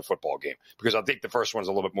Chiefs win another football game, because I think the first one's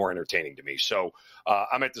a little bit more entertaining to me. So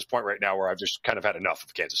I'm at this point right now where I've just kind of had enough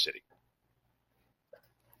of Kansas City.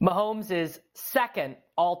 Mahomes is second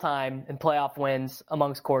all-time in playoff wins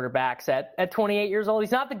amongst quarterbacks at 28 years old.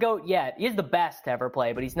 He's not the GOAT yet. He is the best to ever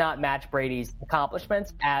play, but he's not matched Brady's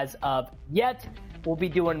accomplishments as of yet. We'll be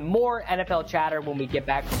doing more NFL chatter when we get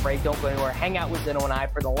back from break. Don't go anywhere. Hang out with Zinno and I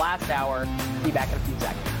for the last hour. Be back in a few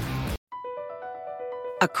seconds.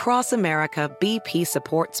 Across America, BP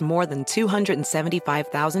supports more than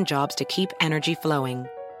 275,000 jobs to keep energy flowing.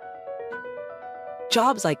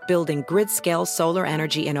 Jobs like building grid-scale solar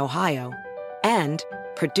energy in Ohio and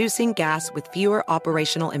producing gas with fewer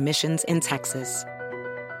operational emissions in Texas.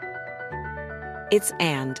 It's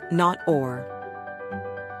and, not or.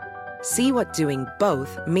 See what doing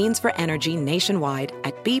both means for energy nationwide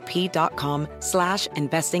at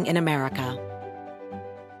bp.com/investing in America.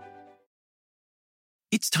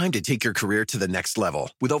 It's time to take your career to the next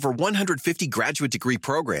level. With over 150 graduate degree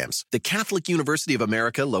programs, the Catholic University of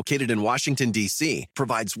America, located in Washington, D.C.,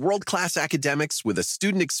 provides world-class academics with a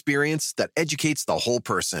student experience that educates the whole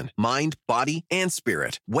person, mind, body, and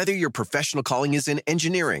spirit. Whether your professional calling is in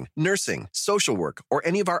engineering, nursing, social work, or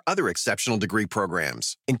any of our other exceptional degree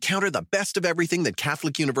programs, encounter the best of everything that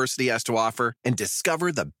Catholic University has to offer and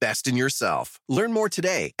discover the best in yourself. Learn more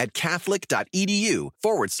today at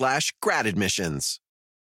catholic.edu/grad admissions.